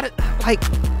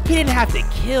he didn't have to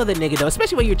kill the nigga though,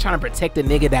 especially when you're trying to protect a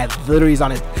nigga that literally is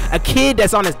a kid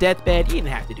that's on his deathbed. He didn't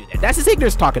have to do that. That's his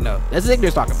ignorance talking though. That's his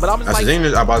ignorance talking. But I'm just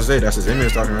I'm about to say that's his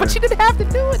ignorance talking. But you didn't have to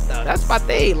do it though. That's my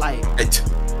thing. Like,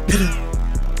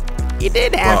 you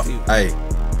didn't have to. Hey,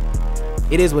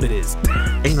 it is what it is.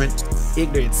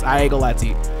 Ignorance. I ain't gonna lie to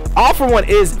you. All For One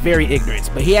is very ignorant,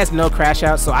 but he has no crash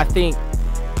out. So I think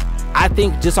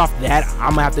just off that, I'm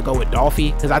gonna have to go with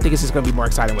Dolphy, because I think it's just gonna be more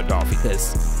exciting with Dolphy,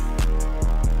 because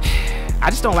I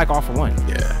just don't like All For One.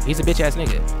 Yeah, he's a bitch ass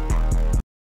nigga.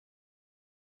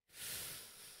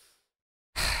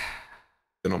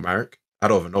 You know, Marek? I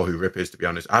don't even know who Rip is, to be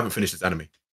honest. I haven't finished this anime.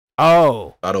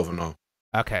 Oh, I don't even know.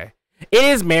 Okay, it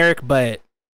is Marek, but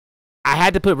I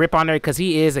had to put Rip on there because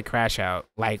he is a crash out.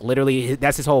 Like, literally,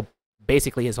 that's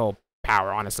basically his whole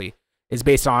power, honestly. It's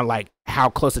based on like how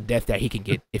close to death that he can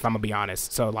get, if I'm gonna be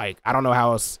honest. So like, I don't know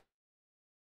how else.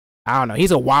 I don't know.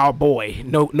 He's a wild boy.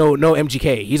 No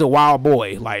MGK. He's a wild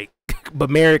boy. Like, but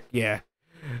Marek, yeah.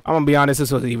 I'm gonna be honest.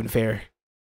 This wasn't even fair.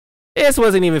 This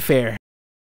wasn't even fair.